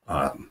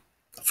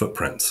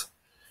footprints.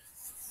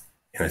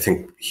 And I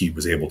think he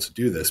was able to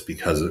do this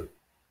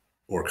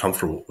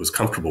was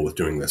comfortable with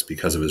doing this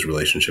because of his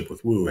relationship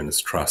with Wu and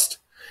his trust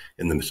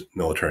in the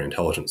military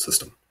intelligence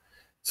system.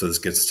 So this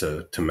gets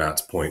to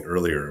Matt's point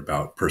earlier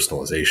about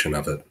personalization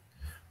of it,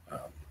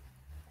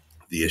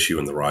 the issue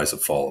and the rise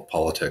and fall of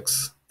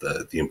politics,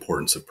 the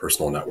importance of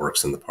personal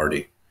networks in the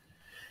party.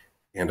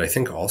 And I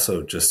think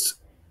also just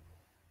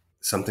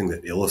something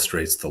that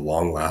illustrates the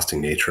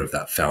long-lasting nature of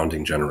that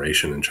founding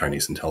generation in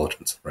Chinese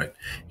intelligence, right?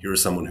 Here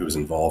is someone who was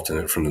involved in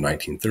it from the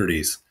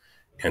 1930s,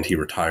 and he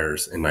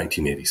retires in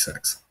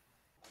 1986.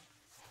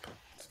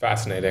 It's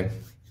fascinating.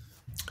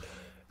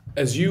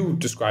 As you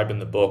describe in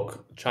the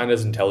book,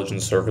 China's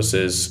intelligence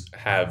services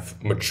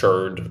have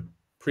matured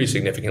pretty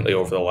significantly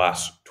over the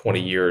last 20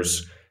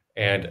 years,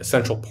 and a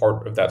central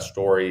part of that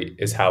story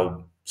is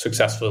how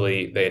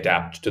successfully they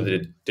adapt to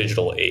the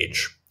digital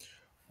age.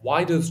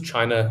 Why does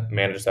China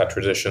manage that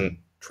transition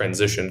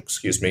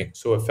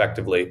so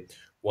effectively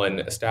when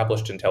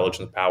established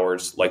intelligence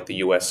powers like the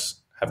U.S.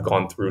 have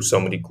gone through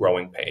so many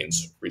growing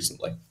pains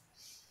recently?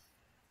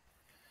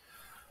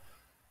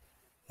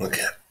 Look,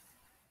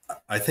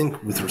 I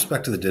think with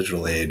respect to the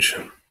digital age,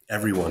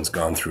 everyone's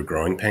gone through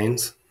growing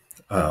pains.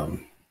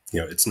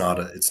 It's not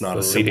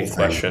a simple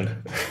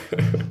question,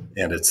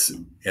 and it's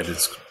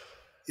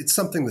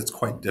something that's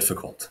quite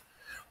difficult.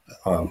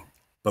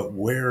 But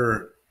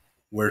where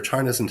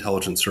China's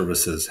intelligence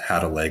services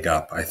had a leg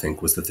up, I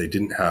think, was that they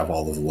didn't have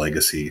all of the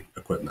legacy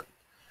equipment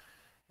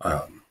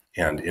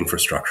and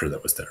infrastructure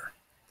that was there.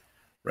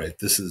 Right.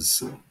 This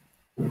is,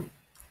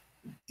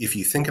 if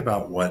you think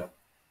about what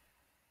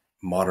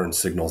modern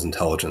signals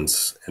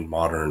intelligence and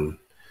modern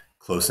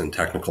close-in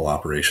technical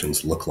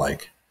operations look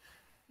like,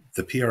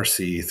 the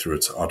PRC, through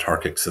its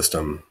autarkic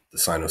system, the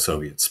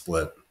Sino-Soviet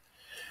split,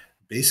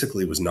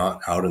 basically was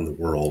not out in the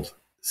world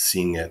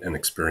seeing it and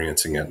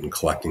experiencing it and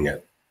collecting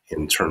it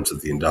in terms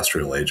of the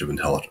industrial age of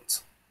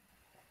intelligence.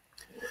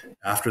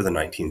 After the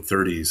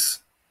 1930s,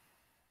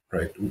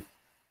 right,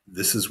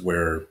 this is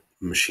where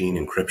machine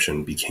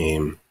encryption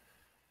became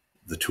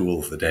the tool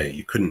of the day.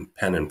 You couldn't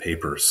pen and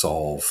paper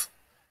solve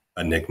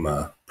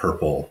Enigma,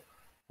 Purple,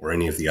 or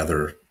any of the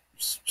other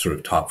sort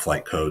of top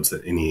flight codes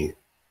that any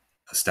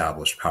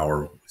established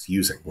power was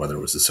using, whether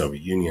it was the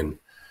Soviet Union,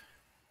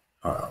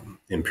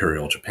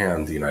 Imperial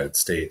Japan, the United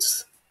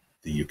States,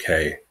 the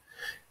UK,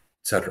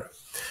 etc.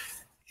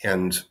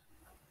 And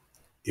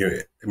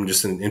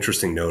just an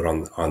interesting note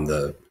on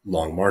the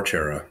Long March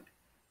era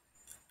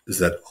is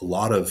that a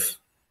lot of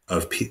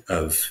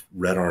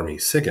Red Army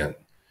SIGINT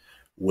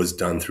was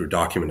done through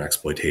document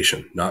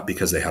exploitation, not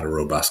because they had a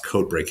robust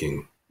code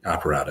breaking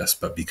apparatus,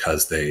 but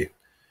because they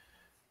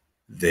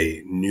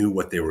knew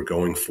what they were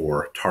going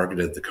for,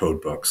 targeted the code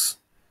books,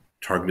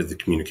 targeted the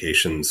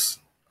communications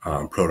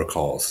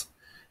protocols,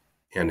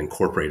 and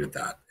incorporated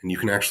that. And you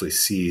can actually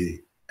see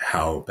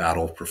how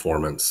battle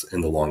performance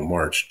in the Long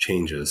March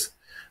changes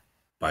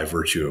by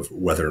virtue of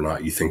whether or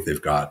not you think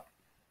they've got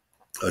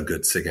a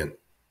good SIGINT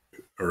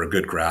or a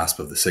good grasp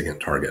of the SIGINT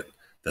target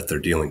that they're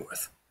dealing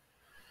with.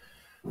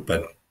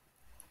 But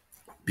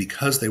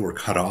because they were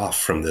cut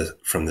off from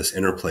this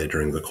interplay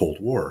during the Cold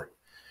War,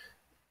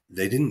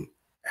 they didn't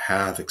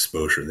have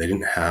exposure. They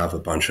didn't have a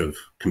bunch of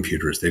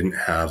computers. They didn't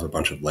have a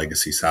bunch of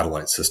legacy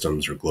satellite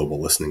systems or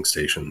global listening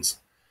stations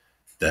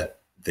that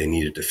they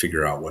needed to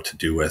figure out what to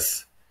do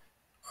with.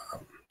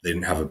 They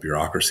didn't have a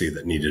bureaucracy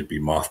that needed to be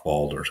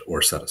mothballed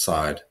or set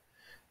aside.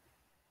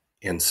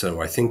 And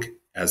so I think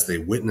as they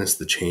witnessed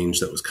the change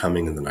that was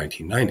coming in the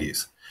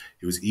 1990s,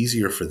 it was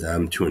easier for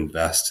them to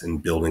invest in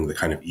building the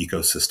kind of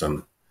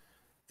ecosystem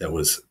that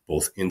was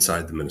both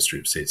inside the Ministry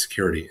of State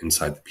Security,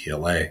 inside the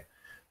PLA,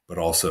 but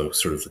also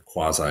sort of the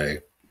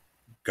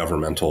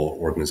quasi-governmental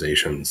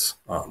organizations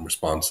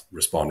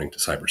responding to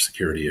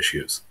cybersecurity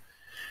issues.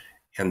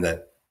 And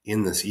that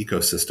in this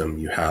ecosystem,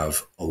 you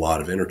have a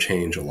lot of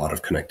interchange, a lot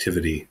of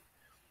connectivity,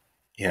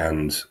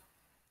 and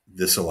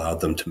this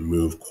allowed them to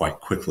move quite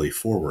quickly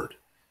forward.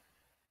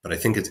 But I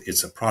think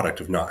it's a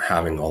product of not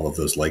having all of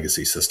those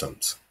legacy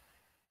systems.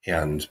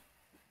 And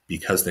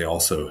because they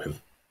also have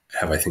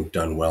I think,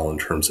 done well in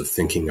terms of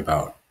thinking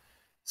about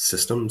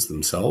systems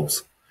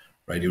themselves,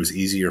 right? It was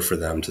easier for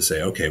them to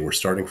say, okay, we're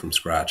starting from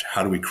scratch.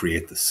 How do we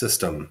create the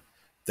system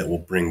that will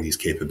bring these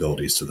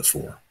capabilities to the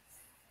fore?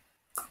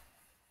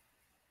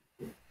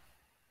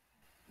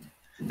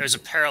 There's a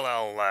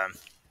parallel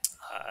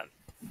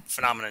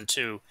phenomenon,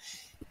 too,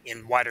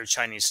 in wider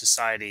Chinese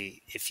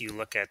society. If you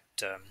look at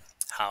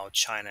how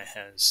China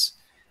has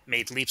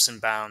made leaps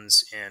and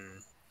bounds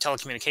in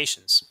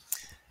telecommunications,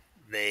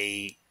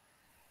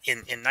 in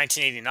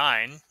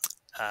 1989,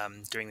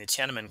 during the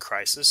Tiananmen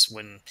crisis,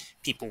 when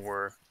people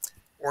were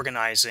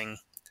organizing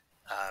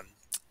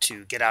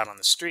to get out on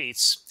the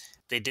streets,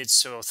 they did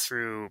so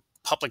through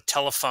public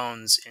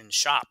telephones in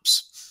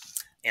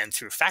shops and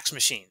through fax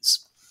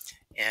machines.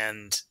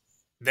 And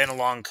then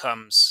along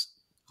comes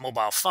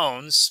mobile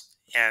phones,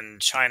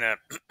 and China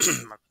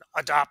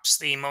adopts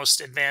the most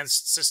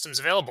advanced systems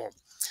available.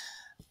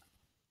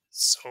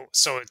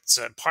 So it's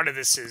part of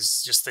this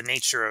is just the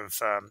nature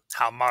of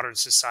how modern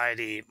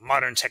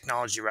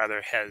technology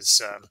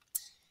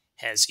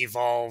has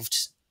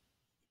evolved,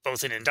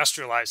 both in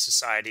industrialized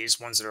societies,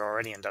 ones that are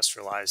already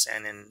industrialized,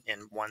 and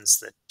in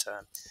ones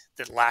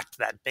that lacked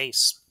that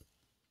base.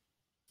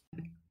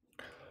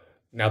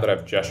 Now that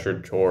I've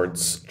gestured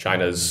towards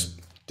China's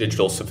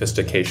digital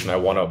sophistication, I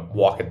want to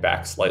walk it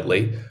back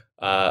slightly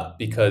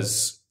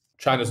because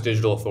China's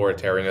digital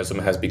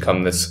authoritarianism has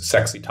become this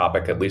sexy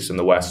topic, at least in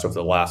the West, over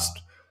the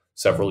last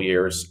several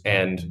years.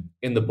 And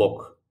in the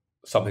book,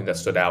 something that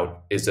stood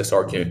out is this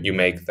argument you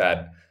make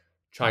that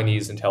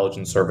Chinese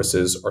intelligence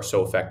services are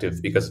so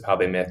effective because of how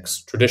they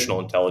mix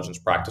traditional intelligence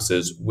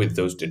practices with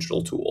those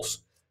digital tools.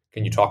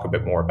 Can you talk a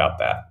bit more about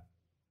that?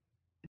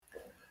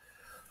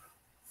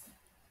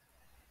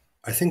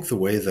 I think the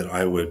way that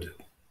I would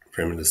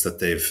frame it is that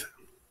they've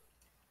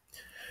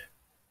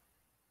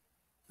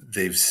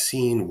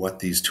seen what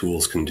these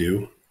tools can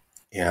do,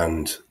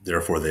 and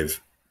therefore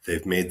they've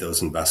made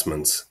those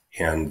investments,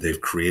 and they've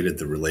created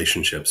the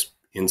relationships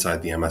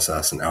inside the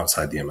MSS and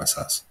outside the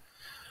MSS.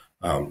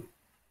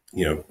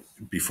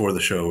 Before the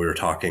show, we were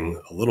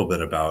talking a little bit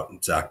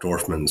about Zach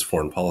Dorfman's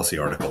foreign policy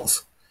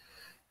articles,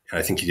 and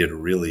I think he did a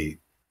really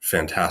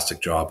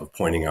fantastic job of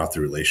pointing out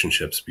the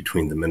relationships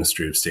between the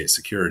Ministry of State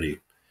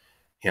Security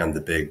and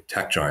the big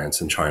tech giants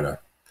in China,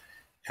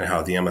 and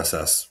how the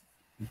MSS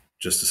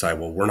just decide,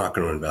 well, we're not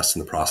going to invest in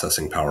the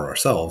processing power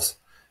ourselves.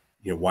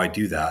 Why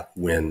do that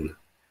when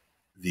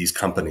these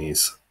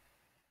companies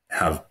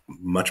have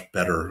much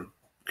better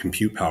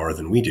compute power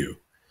than we do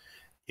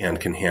and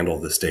can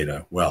handle this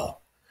data well?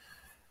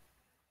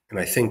 And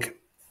I think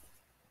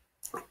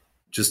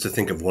just to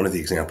think of one of the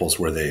examples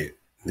where they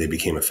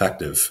became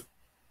effective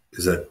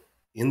is that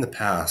in the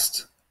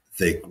past,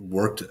 they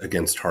worked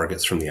against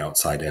targets from the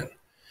outside in.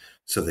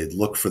 So they'd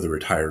look for the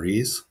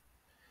retirees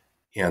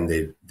and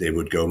they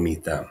would go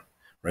meet them,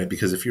 right?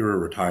 Because if you're a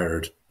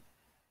retired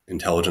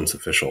intelligence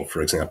official,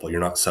 for example, you're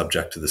not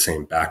subject to the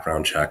same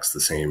background checks,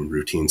 the same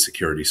routine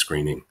security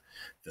screening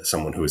that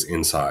someone who is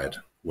inside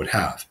would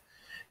have.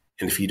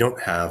 And if you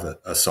don't have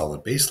a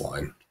solid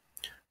baseline,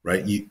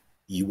 right?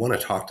 You want to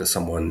talk to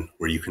someone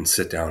where you can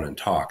sit down and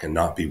talk and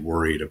not be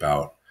worried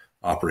about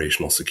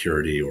operational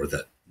security or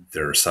that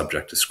they're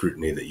subject to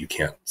scrutiny that you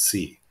can't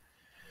see.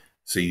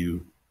 So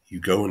you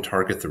go and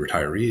target the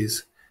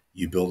retirees,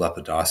 you build up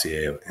a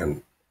dossier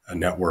and a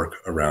network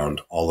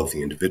around all of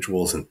the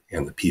individuals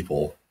and the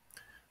people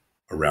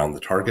around the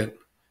target,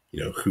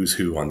 who's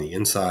who on the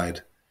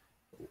inside.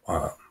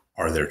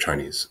 Are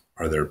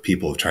there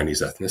people of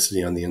Chinese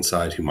ethnicity on the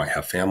inside who might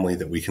have family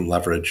that we can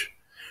leverage,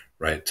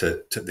 right?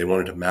 They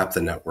wanted to map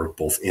the network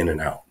both in and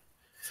out.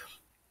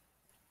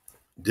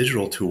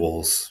 Digital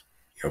tools,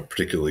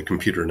 particularly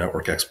computer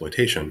network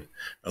exploitation,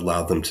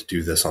 allowed them to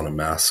do this on a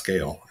mass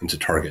scale and to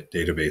target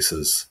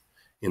databases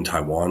in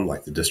Taiwan,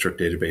 like the district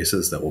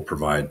databases that will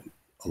provide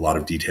a lot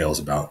of details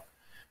about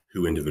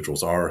who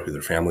individuals are, who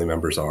their family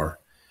members are.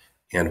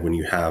 And when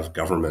you have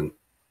government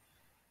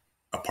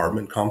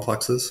apartment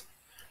complexes,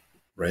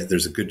 right,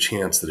 there's a good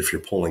chance that if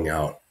you're pulling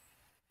out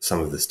some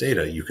of this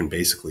data, you can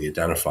basically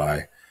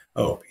identify,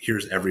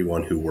 here's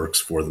everyone who works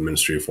for the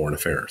Ministry of Foreign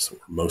Affairs, or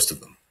most of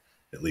them,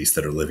 at least,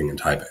 that are living in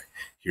Taipei.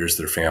 Here's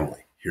their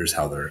family. Here's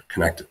how they're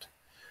connected.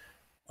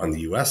 On the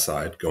U.S.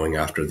 side, going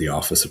after the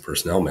Office of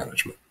Personnel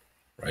Management,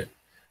 right?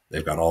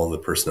 They've got all of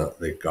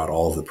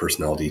the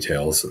personnel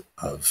details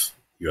of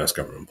U.S.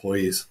 government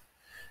employees.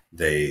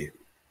 They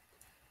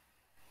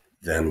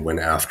then went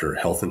after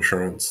health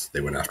insurance.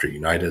 They went after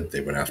United.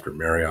 They went after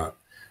Marriott.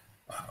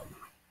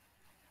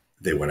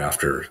 They went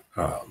after,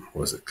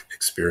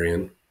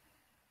 Experian.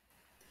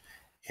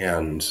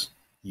 And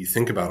you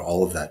think about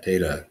all of that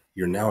data,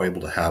 you're now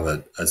able to have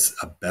a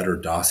better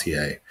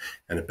dossier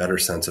and a better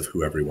sense of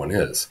who everyone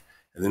is.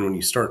 And then when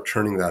you start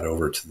turning that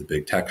over to the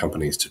big tech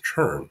companies to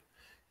churn,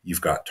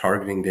 you've got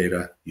targeting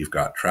data, you've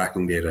got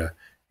tracking data,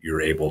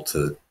 you're able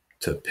to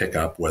pick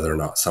up whether or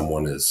not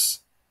someone is,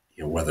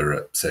 whether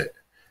it's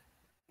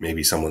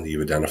maybe someone that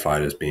you've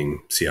identified as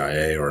being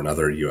CIA or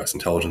another U.S.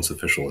 intelligence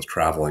official is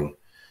traveling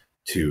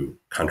to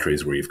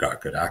countries where you've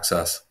got good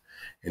access.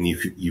 And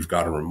you've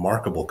got a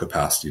remarkable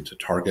capacity to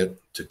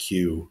target, to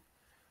queue,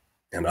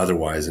 and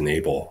otherwise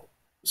enable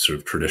sort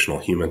of traditional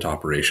human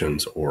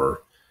operations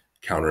or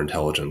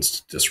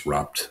counterintelligence to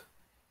disrupt,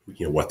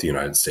 what the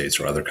United States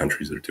or other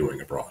countries are doing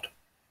abroad.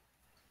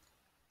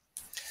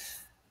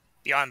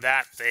 Beyond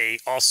that, they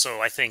also,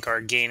 I think,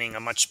 are gaining a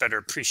much better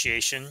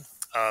appreciation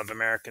of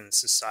American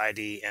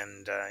society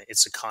and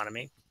its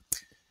economy.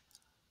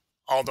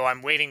 Although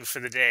I'm waiting for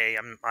the day,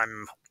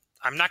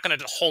 I'm not going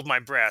to hold my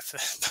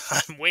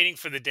breath. I'm waiting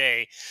for the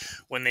day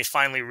when they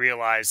finally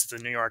realize that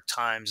the New York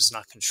Times is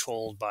not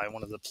controlled by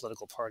one of the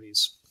political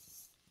parties.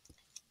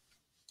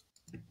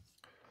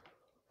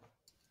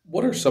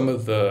 What are some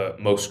of the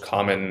most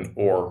common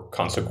or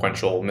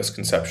consequential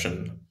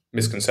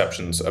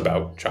misconceptions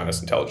about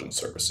China's intelligence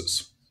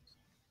services?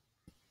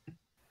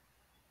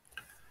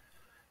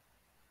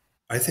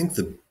 I think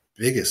the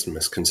biggest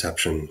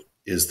misconception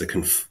is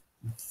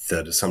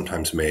that is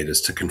sometimes made is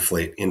to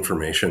conflate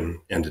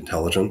information and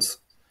intelligence,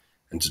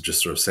 and to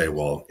just sort of say,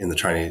 well, in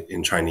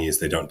Chinese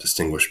they don't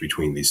distinguish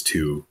between these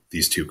two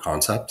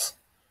concepts.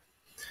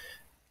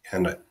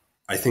 And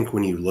I think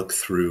when you look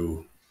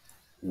through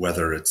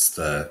whether it's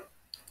the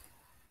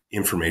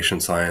information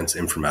science,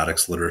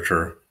 informatics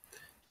literature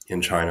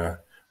in China,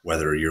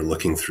 whether you're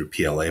looking through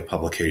PLA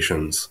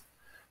publications,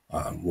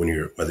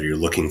 whether you're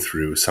looking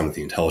through some of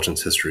the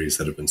intelligence histories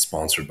that have been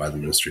sponsored by the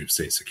Ministry of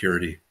State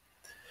Security,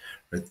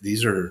 right?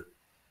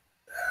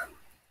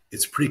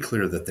 It's pretty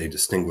clear that they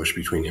distinguish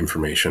between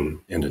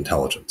information and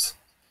intelligence.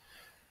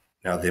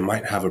 Now, they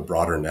might have a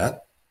broader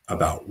net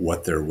about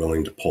what they're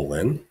willing to pull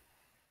in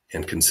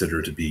and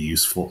consider to be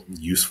useful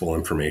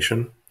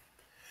information,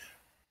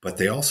 but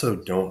they also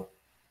don't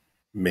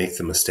make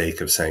the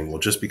mistake of saying, well,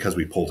 just because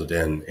we pulled it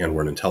in and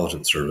we're an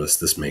intelligence service,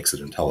 this makes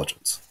it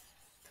intelligence.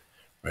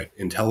 Right?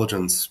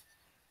 Intelligence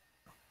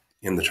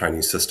in the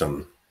Chinese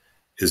system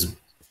is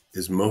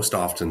most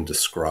often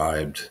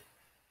described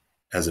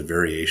as a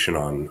variation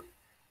on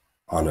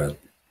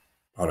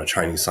a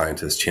Chinese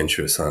scientist, Qian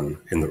Xuesun,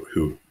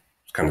 who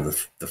is kind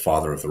of the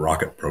father of the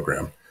rocket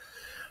program.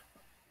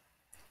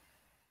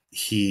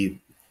 He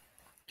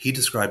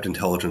described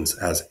intelligence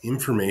as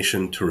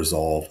information to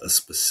resolve a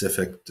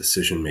specific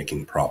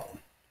decision-making problem.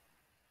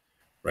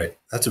 Right?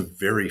 That's a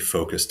very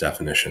focused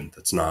definition.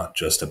 That's not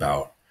just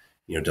about,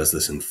 does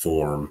this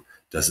inform?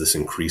 Does this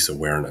increase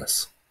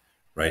awareness?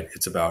 Right?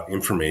 It's about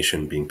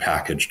information being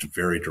packaged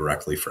very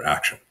directly for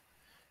action.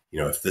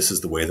 If this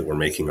is the way that we're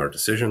making our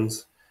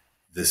decisions,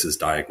 this is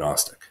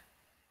diagnostic,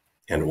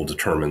 and it will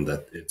determine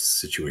that it's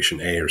situation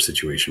A or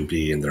situation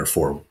B, and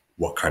therefore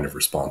what kind of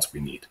response we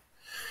need.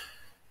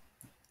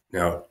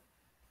 Now,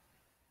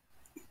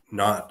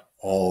 not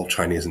all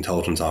Chinese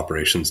intelligence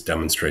operations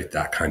demonstrate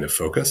that kind of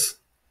focus,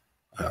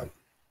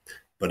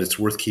 but it's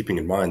worth keeping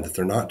in mind that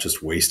they're not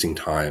just wasting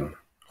time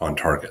on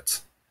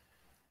targets.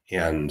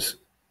 And,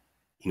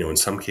 in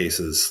some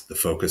cases, the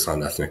focus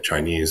on ethnic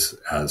Chinese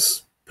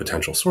as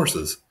potential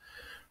sources,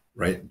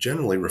 right,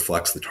 generally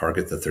reflects the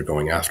target that they're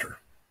going after,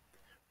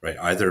 right?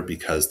 Either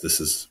because this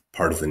is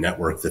part of the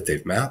network that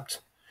they've mapped,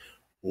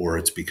 or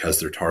it's because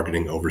they're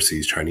targeting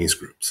overseas Chinese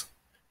groups,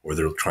 or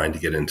they're trying to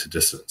get into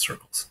dissident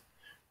circles,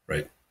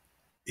 right?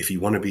 If you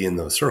want to be in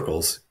those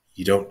circles,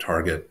 you don't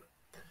target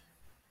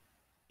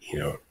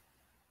a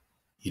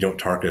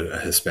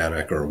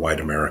Hispanic or a white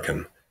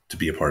American to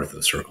be a part of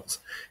those circles.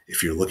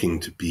 If you're looking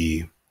to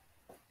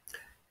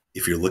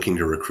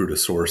recruit a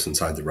source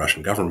inside the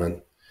Russian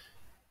government,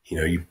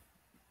 you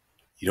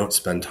don't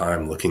spend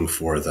time looking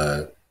for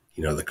the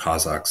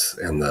Kazakhs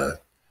and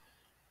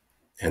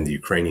the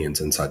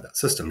Ukrainians inside that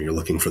system. You're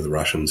looking for the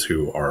Russians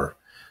who are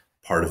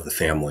part of the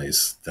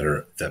families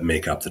that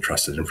make up the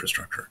trusted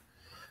infrastructure.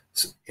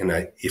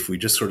 If we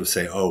just sort of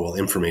say, oh, well,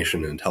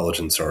 information and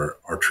intelligence are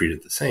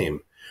treated the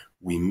same,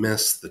 we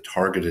miss the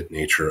targeted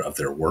nature of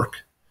their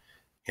work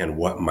and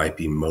what might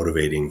be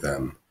motivating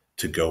them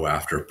to go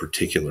after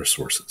particular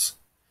sources.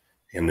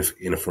 And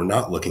if we're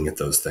not looking at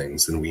those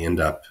things, then we end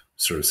up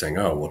sort of saying,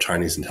 oh, well,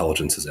 Chinese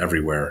intelligence is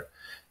everywhere.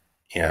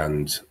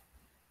 And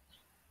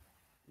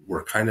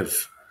we're kind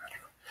of,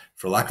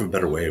 for lack of a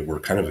better way, we're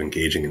kind of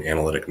engaging in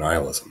analytic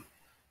nihilism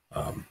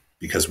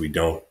because we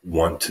don't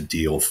want to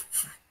deal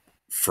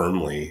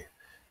firmly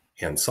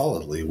and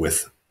solidly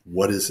with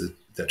what is it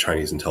that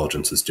Chinese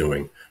intelligence is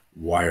doing,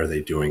 why are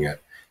they doing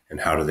it,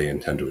 and how do they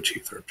intend to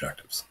achieve their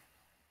objectives.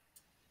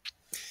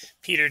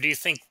 Peter, do you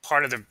think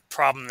part of the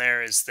problem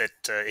there is that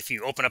if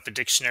you open up a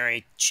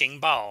dictionary,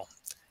 Qingbao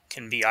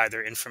can be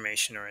either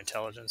information or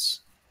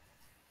intelligence?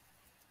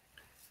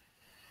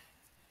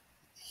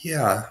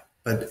 Yeah,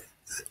 but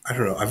I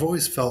don't know. I've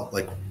always felt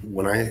like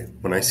when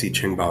I see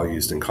Qingbao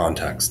used in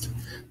context,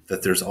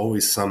 that there's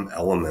always some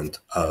element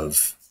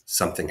of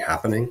something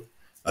happening,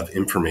 of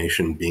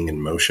information being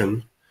in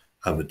motion,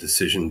 of a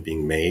decision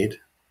being made,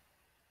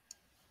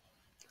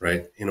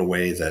 right? In a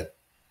way that,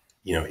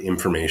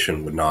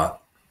 information would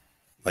not,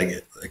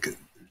 like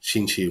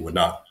Xinqi would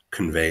not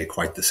convey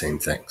quite the same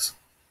things.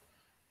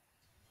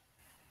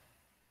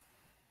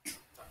 I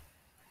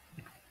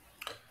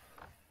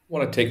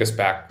want to take us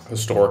back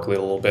historically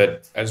a little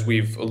bit. As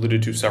we've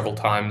alluded to several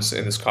times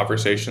in this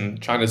conversation,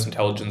 China's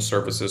intelligence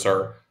services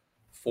are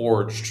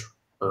forged,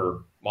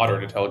 or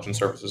modern intelligence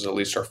services at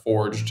least, are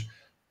forged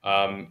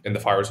in the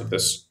fires of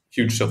this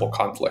huge civil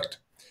conflict.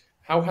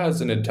 How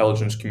has an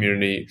intelligence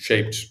community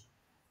shaped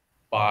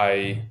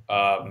by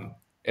an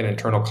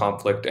internal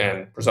conflict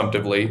and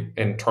presumptively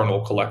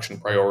internal collection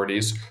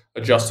priorities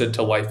adjusted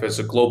to life as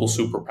a global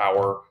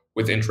superpower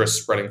with interests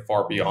spreading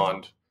far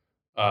beyond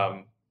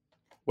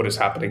what is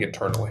happening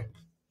internally?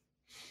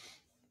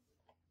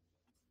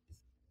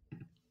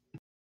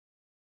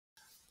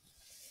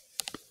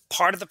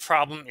 Part of the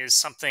problem is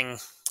something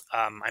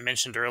I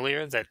mentioned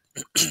earlier, that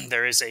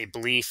there is a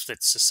belief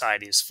that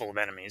society is full of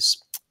enemies.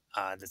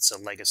 That's a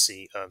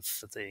legacy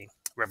of the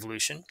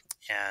revolution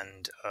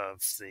and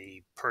of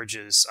the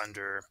purges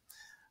under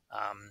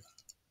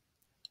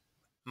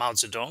Mao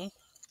Zedong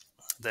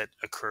that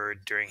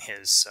occurred during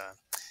his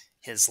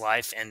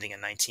life, ending in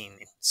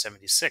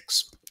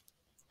 1976.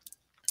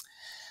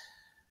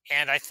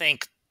 And I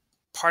think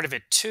part of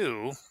it,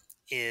 too,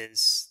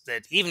 is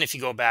that even if you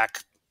go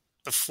back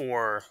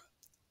before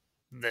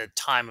the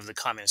time of the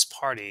Communist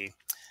Party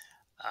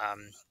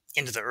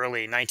into the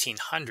early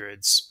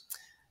 1900s,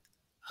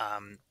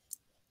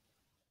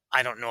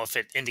 I don't know if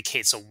it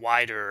indicates a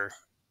wider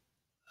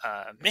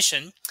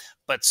mission,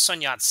 but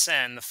Sun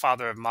Yat-sen, the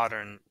father of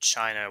modern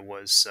China,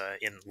 was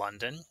in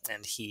London,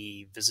 and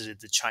he visited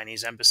the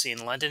Chinese embassy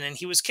in London, and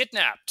he was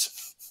kidnapped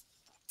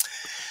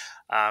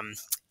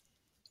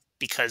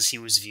because he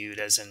was viewed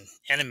as an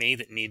enemy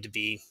that needed to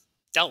be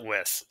dealt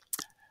with.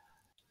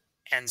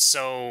 And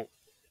so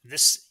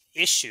this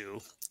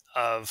issue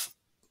of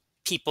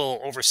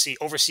people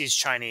overseas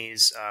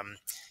Chinese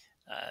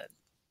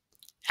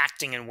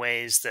acting in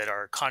ways that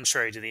are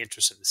contrary to the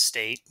interests of the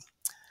state,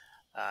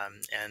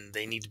 and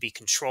they need to be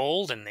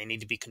controlled, and they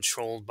need to be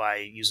controlled by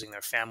using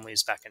their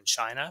families back in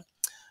China,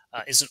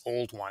 is an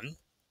old one.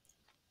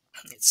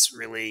 It's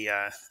really,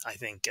 I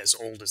think, as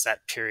old as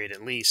that period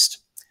at least.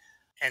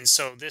 And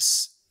so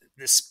this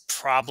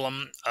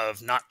problem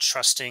of not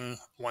trusting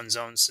one's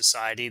own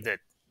society that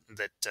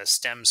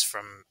stems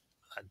from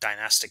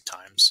dynastic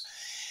times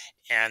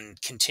and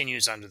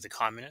continues under the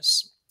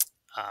communists,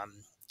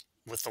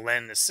 with the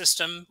Leninist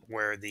system,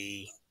 where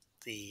the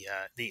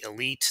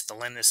elite, the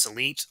Leninist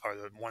elite, are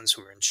the ones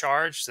who are in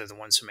charge. They're the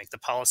ones who make the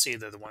policy.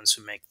 They're the ones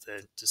who make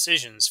the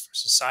decisions for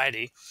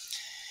society.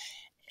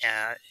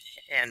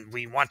 And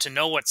we want to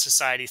know what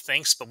society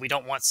thinks, but we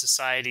don't want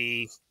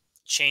society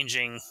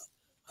changing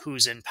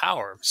who's in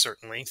power,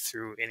 certainly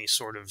through any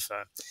sort of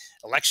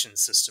election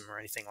system or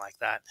anything like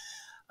that.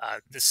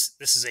 This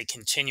is a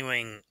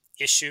continuing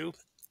issue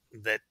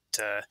that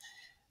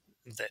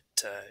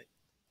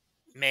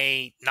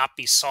may not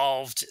be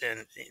solved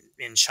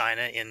in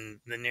China in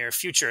the near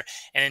future.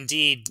 And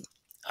indeed,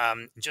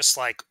 just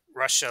like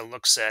Russia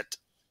looks at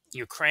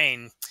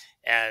Ukraine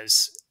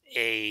as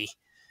a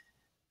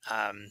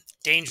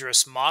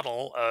dangerous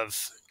model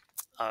of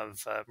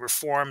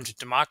reformed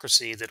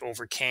democracy that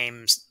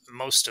overcame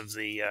most of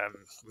the,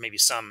 maybe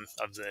some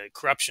of the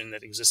corruption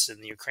that existed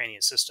in the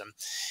Ukrainian system,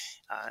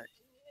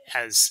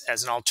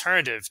 as an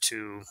alternative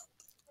to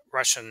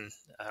Russian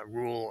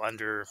rule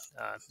under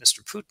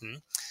Mr.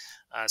 Putin.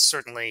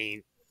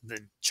 Certainly,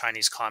 the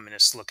Chinese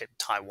communists look at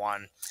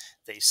Taiwan.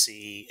 They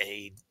see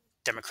a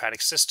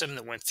democratic system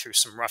that went through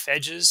some rough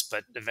edges,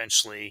 but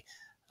eventually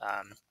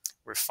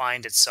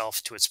refined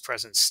itself to its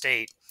present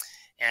state.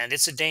 And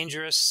it's a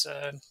dangerous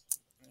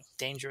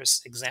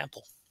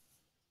example.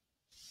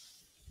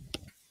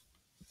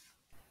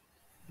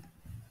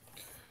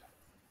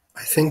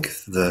 I think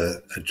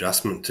the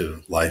adjustment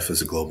to life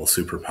as a global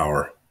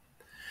superpower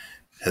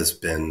has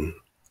been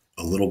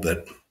a little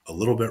bit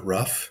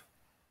rough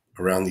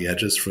around the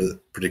edges,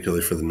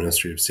 particularly for the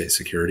Ministry of State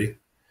Security.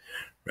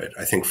 Right.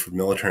 I think for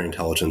military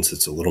intelligence,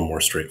 it's a little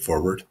more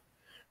straightforward.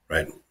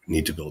 Right. We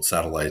need to build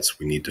satellites.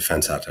 We need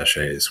defense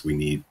attachés. We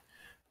need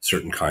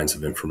certain kinds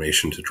of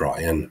information to draw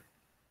in.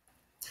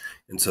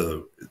 And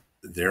so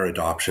their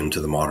adoption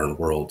to the modern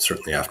world,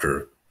 certainly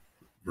after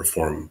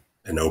reform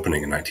and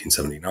opening in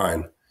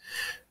 1979,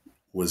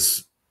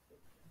 was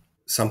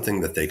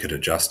something that they could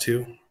adjust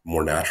to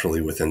more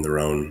naturally within their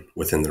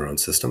own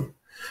system.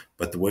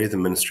 But the way the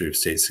Ministry of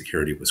State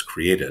Security was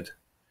created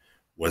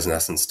was in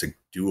essence to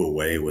do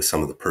away with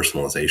some of the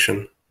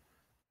personalization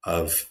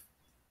of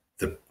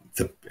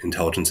the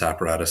intelligence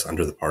apparatus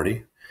under the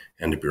party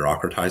and to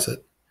bureaucratize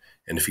it.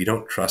 And if you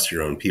don't trust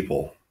your own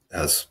people,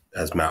 as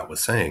Matt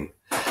was saying,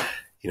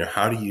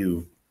 how do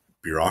you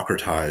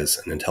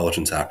bureaucratize an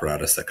intelligence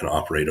apparatus that can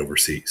operate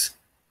overseas,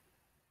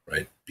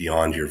 right?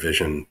 Beyond your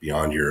vision,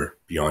 beyond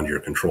your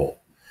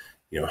control.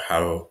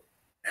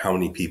 How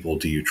many people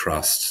do you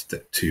trust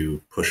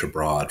to push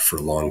abroad for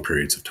long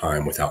periods of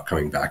time without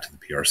coming back to the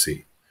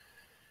PRC?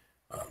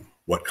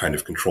 What kind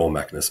of control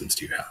mechanisms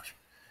do you have?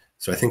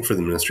 So I think for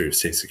the Ministry of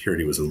State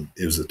Security,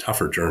 it was a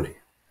tougher journey,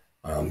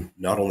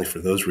 not only for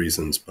those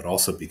reasons, but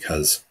also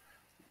because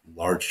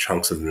large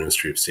chunks of the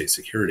Ministry of State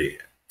Security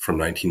from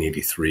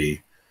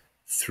 1983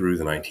 through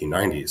the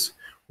 1990s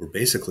were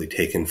basically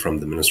taken from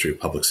the Ministry of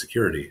Public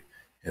Security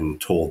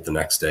and told the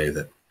next day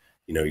that,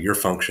 your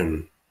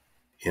function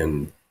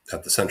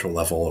at the central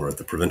level or at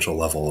the provincial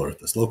level or at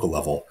this local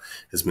level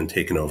has been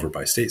taken over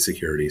by state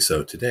security.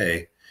 So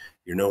today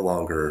you're no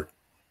longer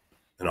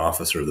an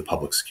officer of the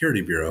Public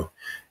Security Bureau.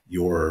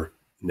 You're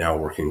now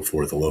working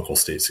for the local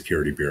state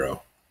security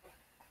bureau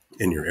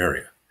in your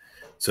area.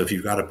 So if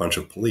you've got a bunch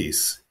of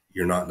police,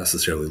 you're not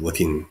necessarily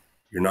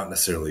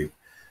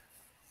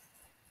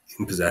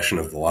in possession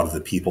of a lot of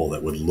the people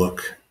that would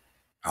look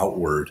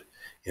outward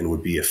and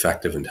would be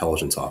effective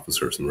intelligence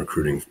officers in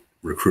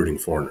recruiting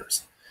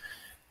foreigners.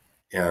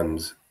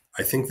 And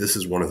I think this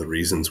is one of the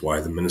reasons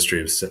why the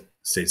Ministry of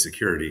State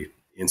Security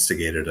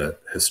instigated a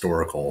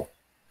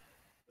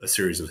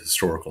series of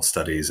historical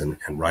studies and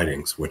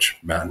writings, which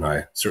Matt and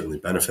I certainly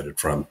benefited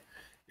from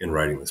in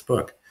writing this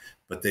book.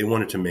 But they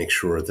wanted to make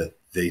sure that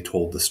they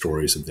told the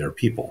stories of their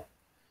people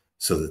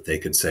so that they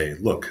could say,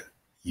 look,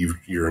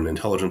 you're an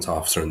intelligence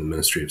officer in the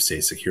Ministry of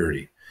State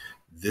Security.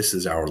 This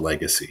is our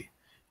legacy.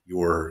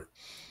 You're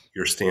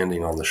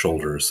standing on the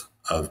shoulders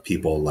of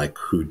people like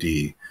Hu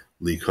Di,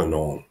 Li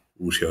Kenong,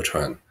 Wu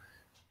Xiaochuan,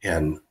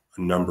 and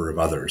a number of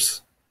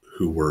others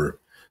who were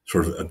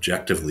sort of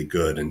objectively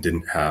good and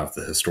didn't have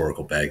the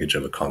historical baggage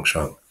of a Kang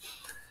Sheng.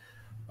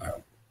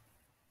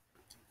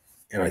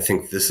 And I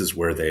think this is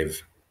where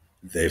they've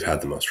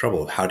had the most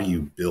trouble. How do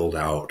you build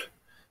out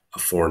a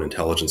foreign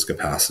intelligence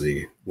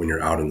capacity when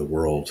you're out in the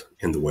world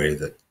in the way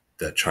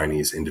that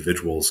Chinese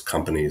individuals,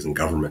 companies, and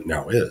government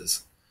now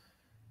is,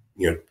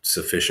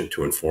 sufficient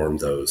to inform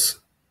those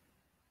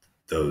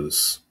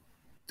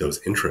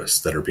interests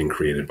that are being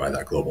created by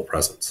that global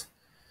presence.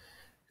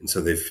 And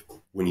so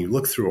when you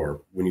look through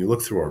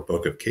our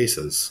book of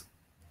cases,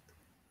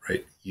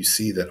 right, you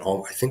see that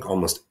I think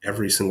almost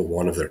every single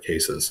one of their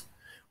cases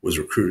was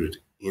recruited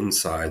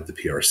inside the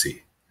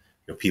PRC,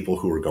 people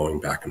who were going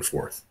back and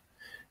forth.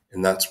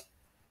 And that's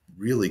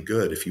really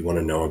good if you want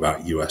to know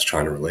about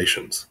U.S.-China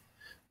relations,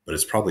 but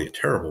it's probably a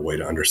terrible way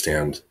to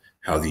understand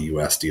how the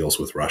U.S. deals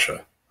with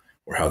Russia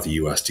or how the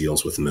U.S.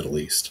 deals with the Middle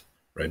East,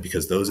 right?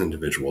 Because those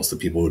individuals, the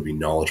people who would be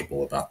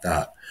knowledgeable about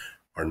that,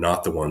 are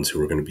not the ones who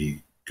are going to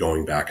be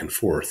going back and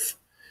forth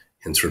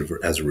in sort of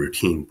as a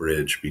routine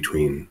bridge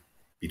between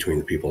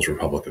the People's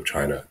Republic of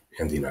China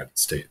and the United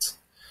States.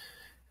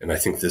 And I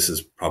think this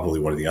is probably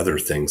one of the other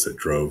things that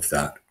drove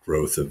that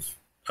growth of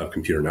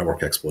computer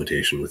network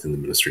exploitation within the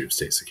Ministry of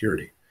State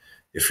Security.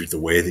 If the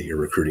way that you're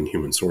recruiting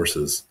human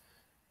sources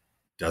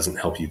doesn't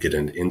help you get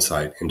an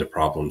insight into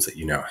problems that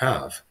you now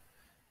have,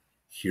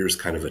 here's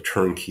kind of a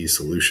turnkey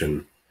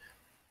solution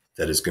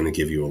that is going to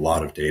give you a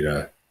lot of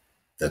data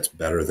that's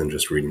better than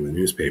just reading the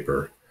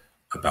newspaper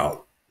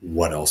about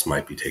what else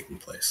might be taking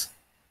place.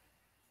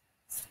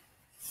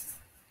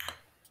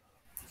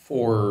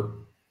 For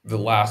the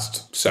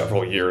last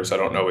several years, I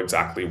don't know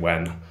exactly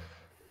when,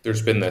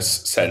 there's been this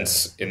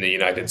sense in the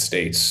United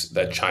States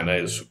that China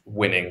is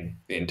winning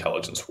the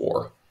intelligence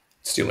war,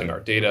 stealing our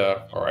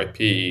data, our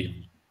IP,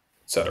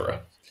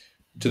 etc.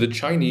 Do the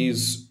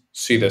Chinese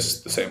see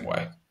this the same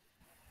way?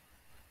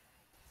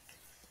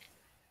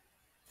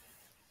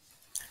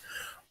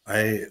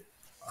 I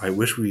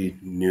wish we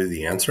knew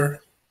the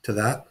answer to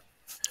that,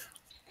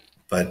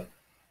 but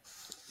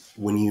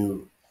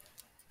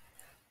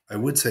I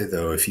would say,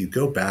 though, if you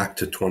go back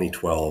to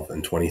 2012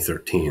 and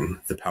 2013,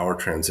 the power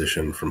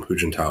transition from Hu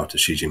Jintao to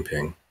Xi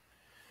Jinping,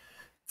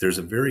 there's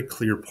a very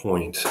clear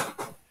point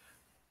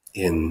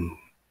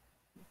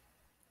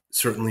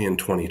certainly in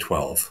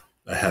 2012,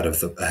 ahead of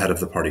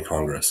the Party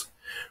Congress,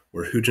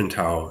 where Hu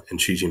Jintao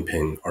and Xi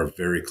Jinping are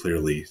very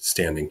clearly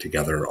standing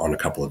together on a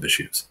couple of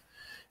issues.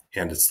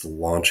 And it's the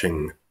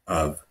launching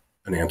of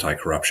an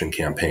anti-corruption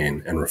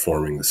campaign and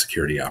reforming the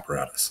security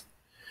apparatus.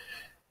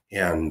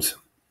 And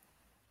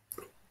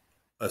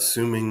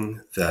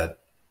assuming that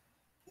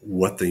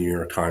what the New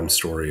York Times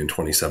story in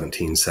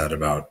 2017 said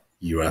about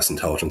U.S.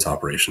 intelligence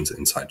operations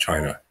inside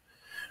China,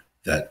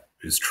 that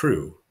is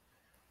true,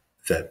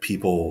 that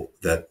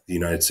the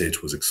United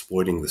States was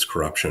exploiting this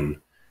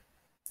corruption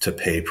to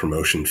pay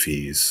promotion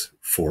fees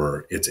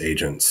for its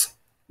agents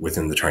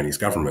within the Chinese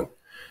government,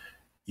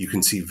 you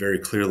can see very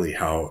clearly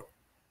how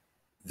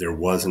there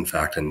was, in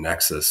fact, a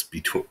nexus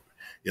between,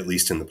 at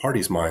least in the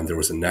party's mind, there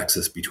was a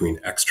nexus between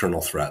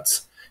external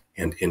threats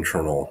and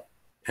internal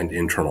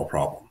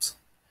problems,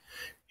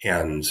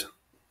 and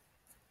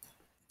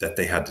that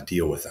they had to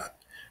deal with that.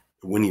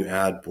 When you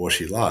add Bo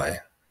Xilai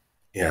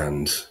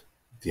and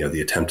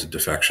the attempted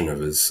defection of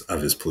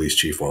his police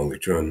chief Wang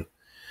Lijun,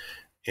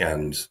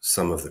 and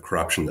some of the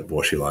corruption that Bo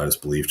Xilai is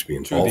believed to be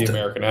involved in. To the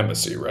American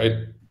embassy, right?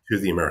 To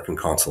the American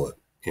consulate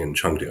in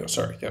Chengdu. Oh,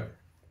 sorry, yeah.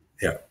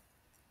 Yeah.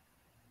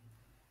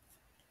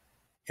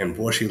 And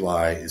Bo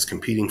Xilai is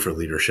competing for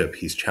leadership.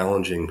 He's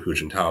challenging Hu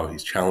Jintao.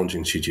 He's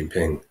challenging Xi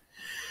Jinping.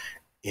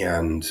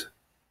 And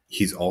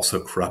he's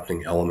also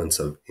corrupting elements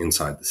of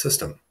inside the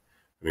system.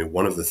 I mean,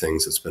 one of the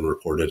things that's been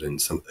reported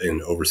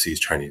in overseas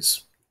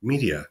Chinese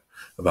media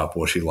about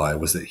Bo Xilai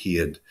was that he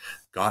had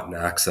gotten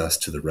access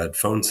to the red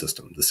phone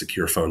system, the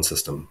secure phone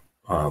system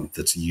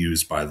that's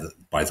used by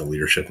the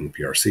leadership in the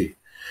PRC,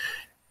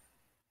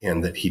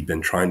 and that he'd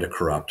been trying to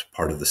corrupt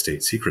part of the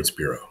State Secrets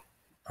Bureau,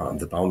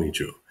 the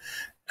Baomiju,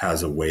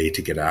 as a way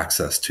to get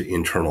access to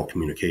internal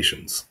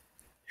communications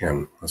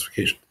and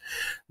classification.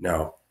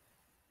 Now,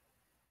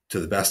 to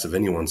the best of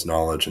anyone's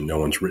knowledge, and no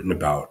one's written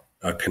about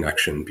a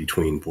connection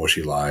between Bo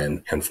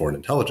Xilai and foreign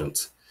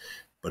intelligence,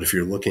 but if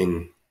you're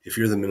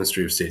the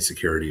Ministry of State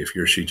Security, if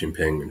you're Xi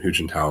Jinping and Hu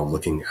Jintao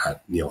looking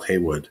at Neil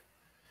Haywood,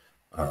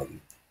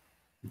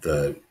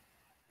 the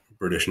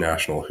British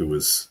national who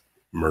was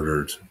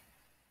murdered,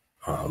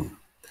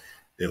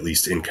 at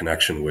least in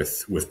connection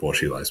with Bo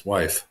Xilai's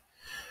wife,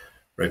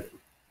 right?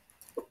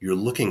 You're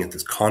looking at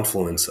this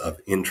confluence of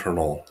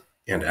internal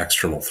and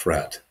external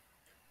threat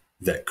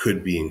that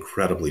could be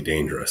incredibly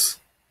dangerous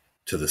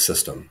to the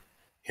system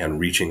and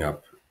reaching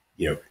up,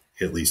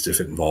 at least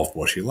if it involved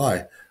Bo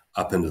Xilai,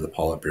 up into the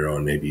Politburo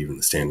and maybe even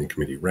the Standing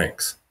Committee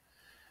ranks.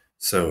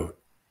 So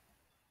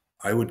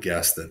I would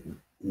guess that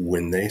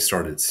when they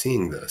started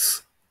seeing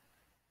this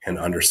and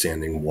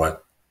understanding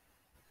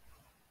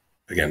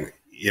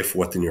if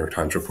what the New York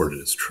Times reported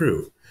is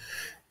true,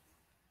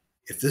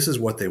 if this is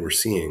what they were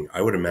seeing,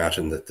 I would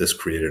imagine that this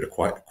created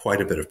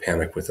quite a bit of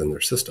panic within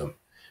their system.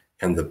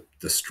 And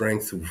the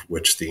strength of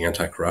which the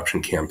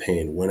anti-corruption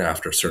campaign went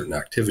after certain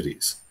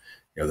activities,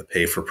 the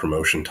pay for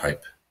promotion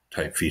type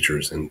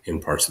features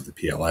in parts of the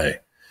PLA,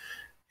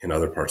 in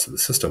other parts of the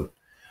system,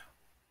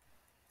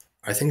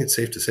 I think it's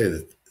safe to say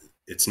that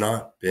it's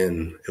not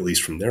been, at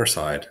least from their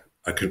side,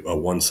 a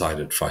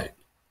one-sided fight.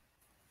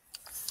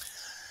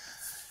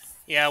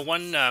 Yeah,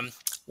 one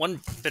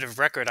bit of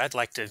record I'd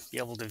like to be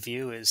able to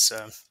view is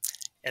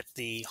at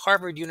the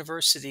Harvard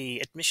University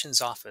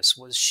admissions office,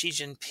 was Xi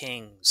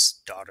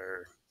Jinping's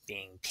daughter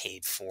being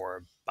paid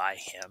for by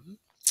him,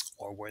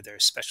 or were there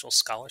special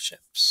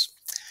scholarships?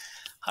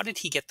 How did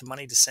he get the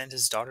money to send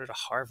his daughter to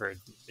Harvard?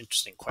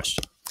 Interesting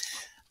question.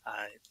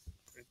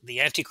 The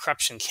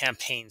anti-corruption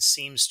campaign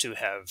seems to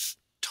have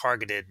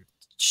targeted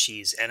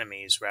Xi's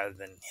enemies rather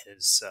than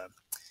his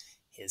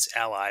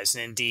allies,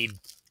 and indeed,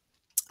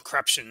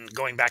 corruption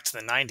going back to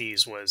the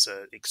 90s was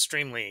an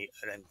extremely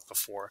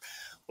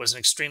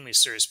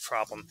serious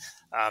problem,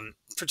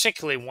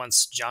 particularly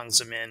once Jiang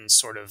Zemin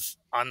sort of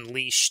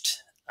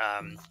unleashed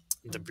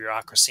the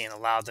bureaucracy and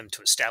allowed them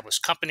to establish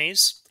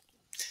companies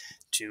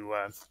to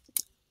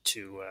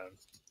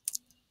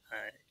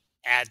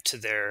add to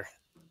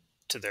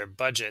their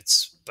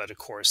budgets. But of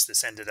course,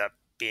 this ended up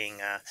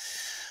being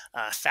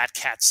fat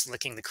cats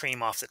licking the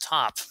cream off the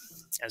top,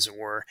 as it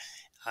were,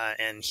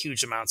 and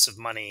huge amounts of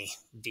money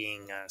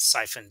being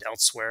siphoned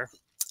elsewhere.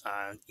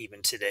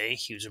 Even today,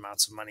 huge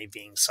amounts of money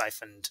being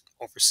siphoned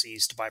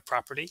overseas to buy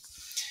property,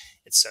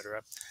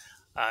 etc.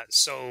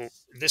 So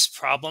this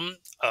problem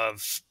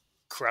of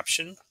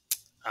corruption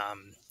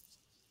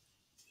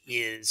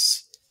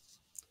is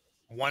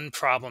one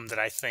problem that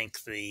I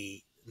think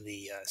the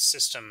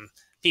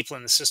people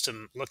in the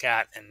system look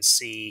at and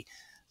see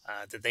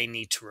that they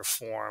need to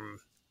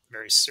reform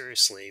very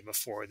seriously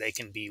before they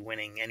can be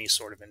winning any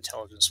sort of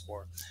intelligence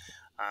war.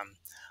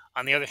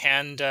 On the other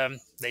hand,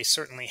 they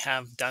certainly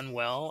have done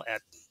well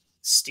at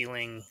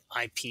stealing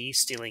IP,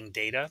 stealing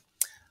data.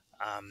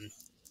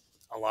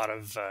 A lot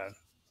of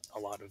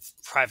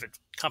private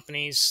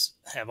companies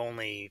have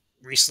only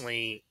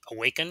recently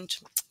awakened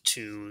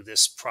to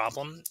this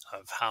problem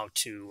of how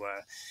to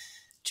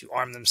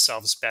arm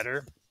themselves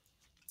better,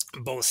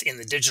 both in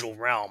the digital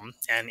realm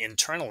and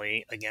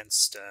internally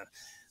against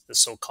the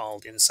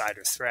so-called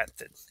insider threat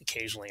that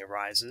occasionally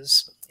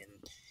arises in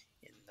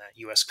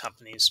U.S.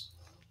 companies,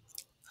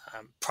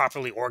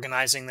 properly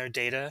organizing their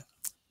data,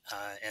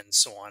 and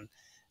so on.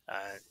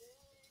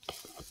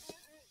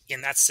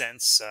 In that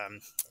sense,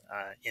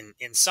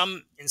 in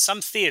some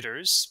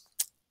theaters,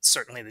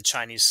 certainly the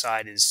Chinese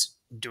side is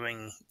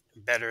doing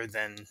better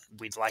than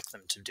we'd like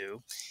them to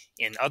do.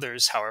 In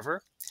others,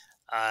 however,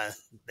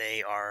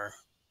 they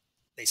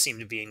seem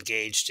to be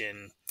engaged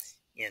in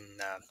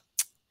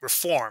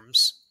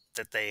reforms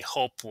that they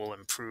hope will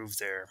improve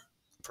their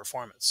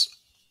performance.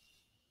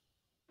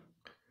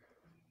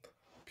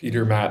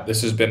 Peter, Matt,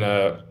 this has been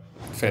a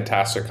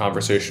fantastic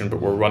conversation,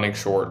 but we're running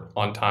short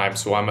on time,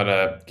 so I'm going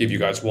to give you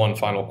guys one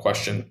final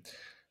question.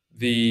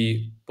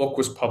 The book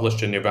was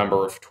published in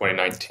November of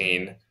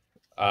 2019.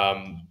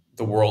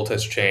 The world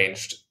has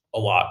changed a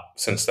lot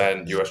since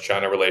then.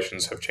 U.S.-China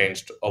relations have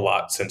changed a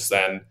lot since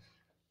then.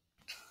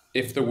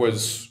 If there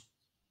was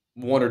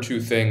one or two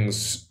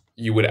things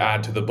you would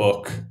add to the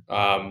book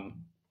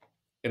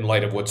in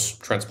light of what's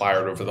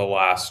transpired over the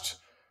last,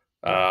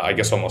 I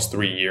guess, almost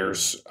 3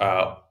 years,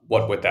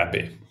 what would that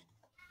be?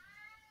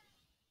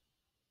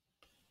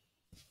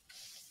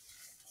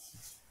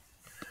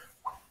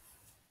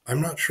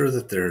 I'm not sure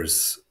that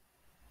there's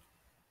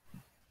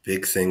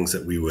big things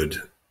that we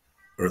would,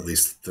 or at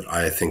least that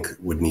I think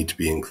would need to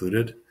be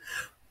included.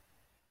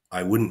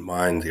 I wouldn't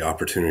mind the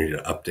opportunity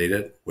to update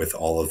it with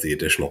all of the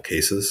additional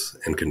cases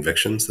and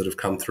convictions that have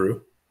come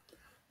through,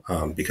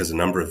 because a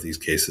number of these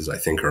cases I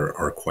think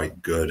are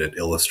quite good at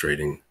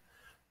illustrating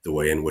the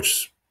way in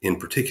which, in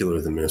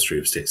particular, the Ministry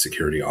of State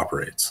Security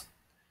operates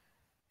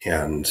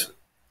and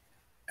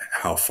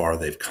how far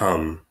they've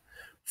come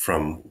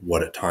from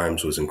what at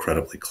times was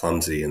incredibly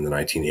clumsy in the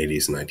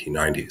 1980s and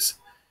 1990s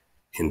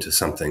into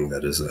something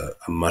that is a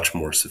much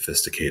more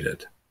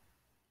sophisticated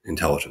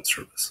intelligence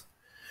service.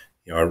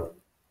 I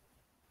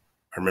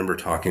remember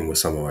talking with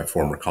some of my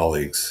former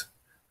colleagues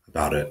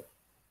about it,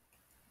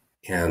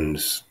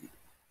 and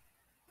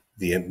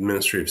the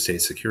Ministry of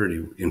State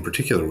Security in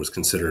particular was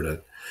considered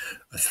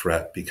a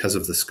threat because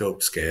of the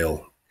scope,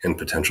 scale, and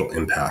potential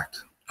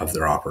impact of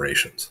their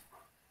operations,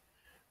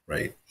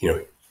 right?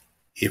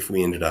 If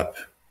we ended up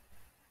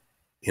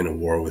in a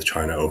war with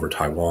China over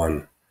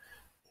Taiwan,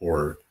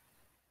 or,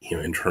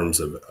 in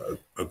terms of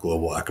a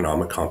global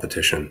economic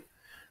competition,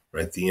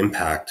 right, the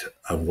impact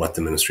of what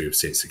the Ministry of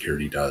State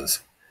Security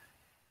does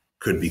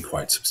could be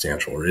quite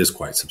substantial, or is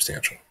quite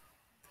substantial.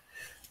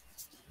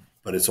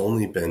 But it's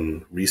only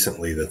been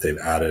recently that they've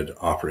added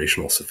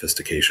operational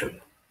sophistication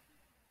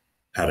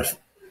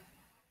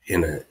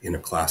in a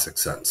classic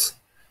sense.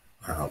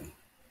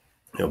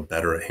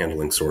 Better at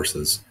handling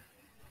sources,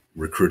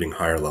 recruiting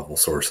higher level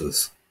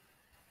sources,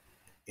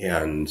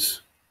 and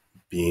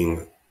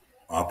being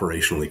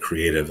operationally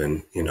creative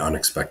in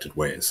unexpected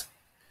ways.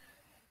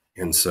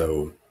 And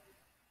so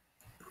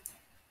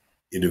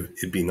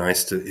it'd be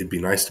nice to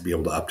be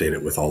able to update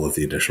it with all of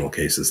the additional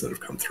cases that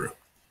have come through.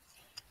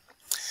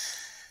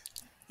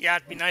 Yeah,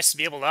 it'd be nice to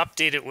be able to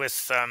update it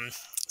with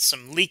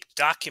some leaked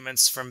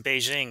documents from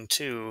Beijing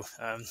too.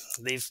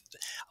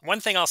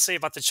 One thing I'll say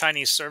about the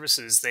Chinese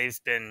services, they've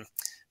been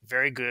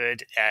very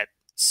good at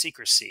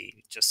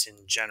secrecy, just in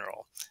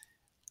general.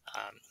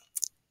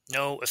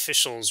 No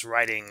officials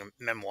writing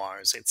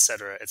memoirs,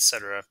 etc.,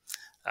 etc.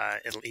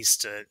 At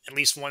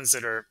least ones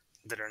that are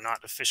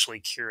not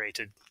officially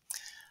curated.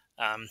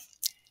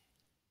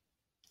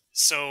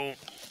 So,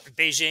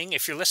 Beijing,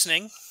 if you're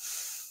listening,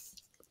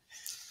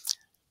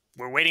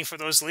 we're waiting for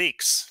those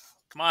leaks.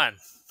 Come on,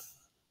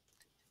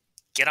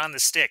 get on the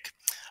stick.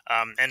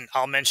 And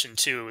I'll mention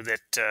too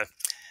that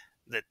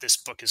this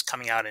book is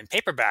coming out in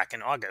paperback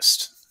in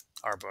August.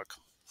 Our book.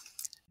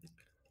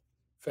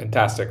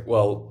 Fantastic.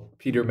 Well,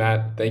 Peter,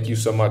 Matt, thank you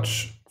so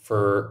much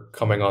for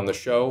coming on the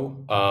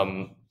show.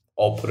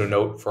 I'll put a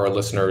note for our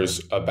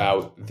listeners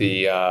about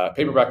the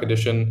paperback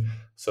edition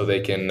so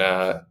they can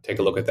take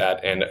a look at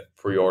that and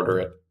pre-order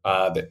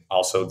it.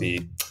 Also,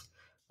 the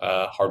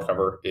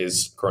hardcover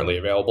is currently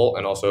available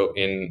and also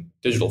in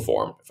digital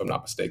form, if I'm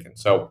not mistaken.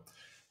 So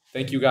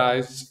thank you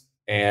guys,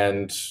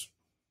 and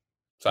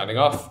signing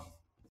off.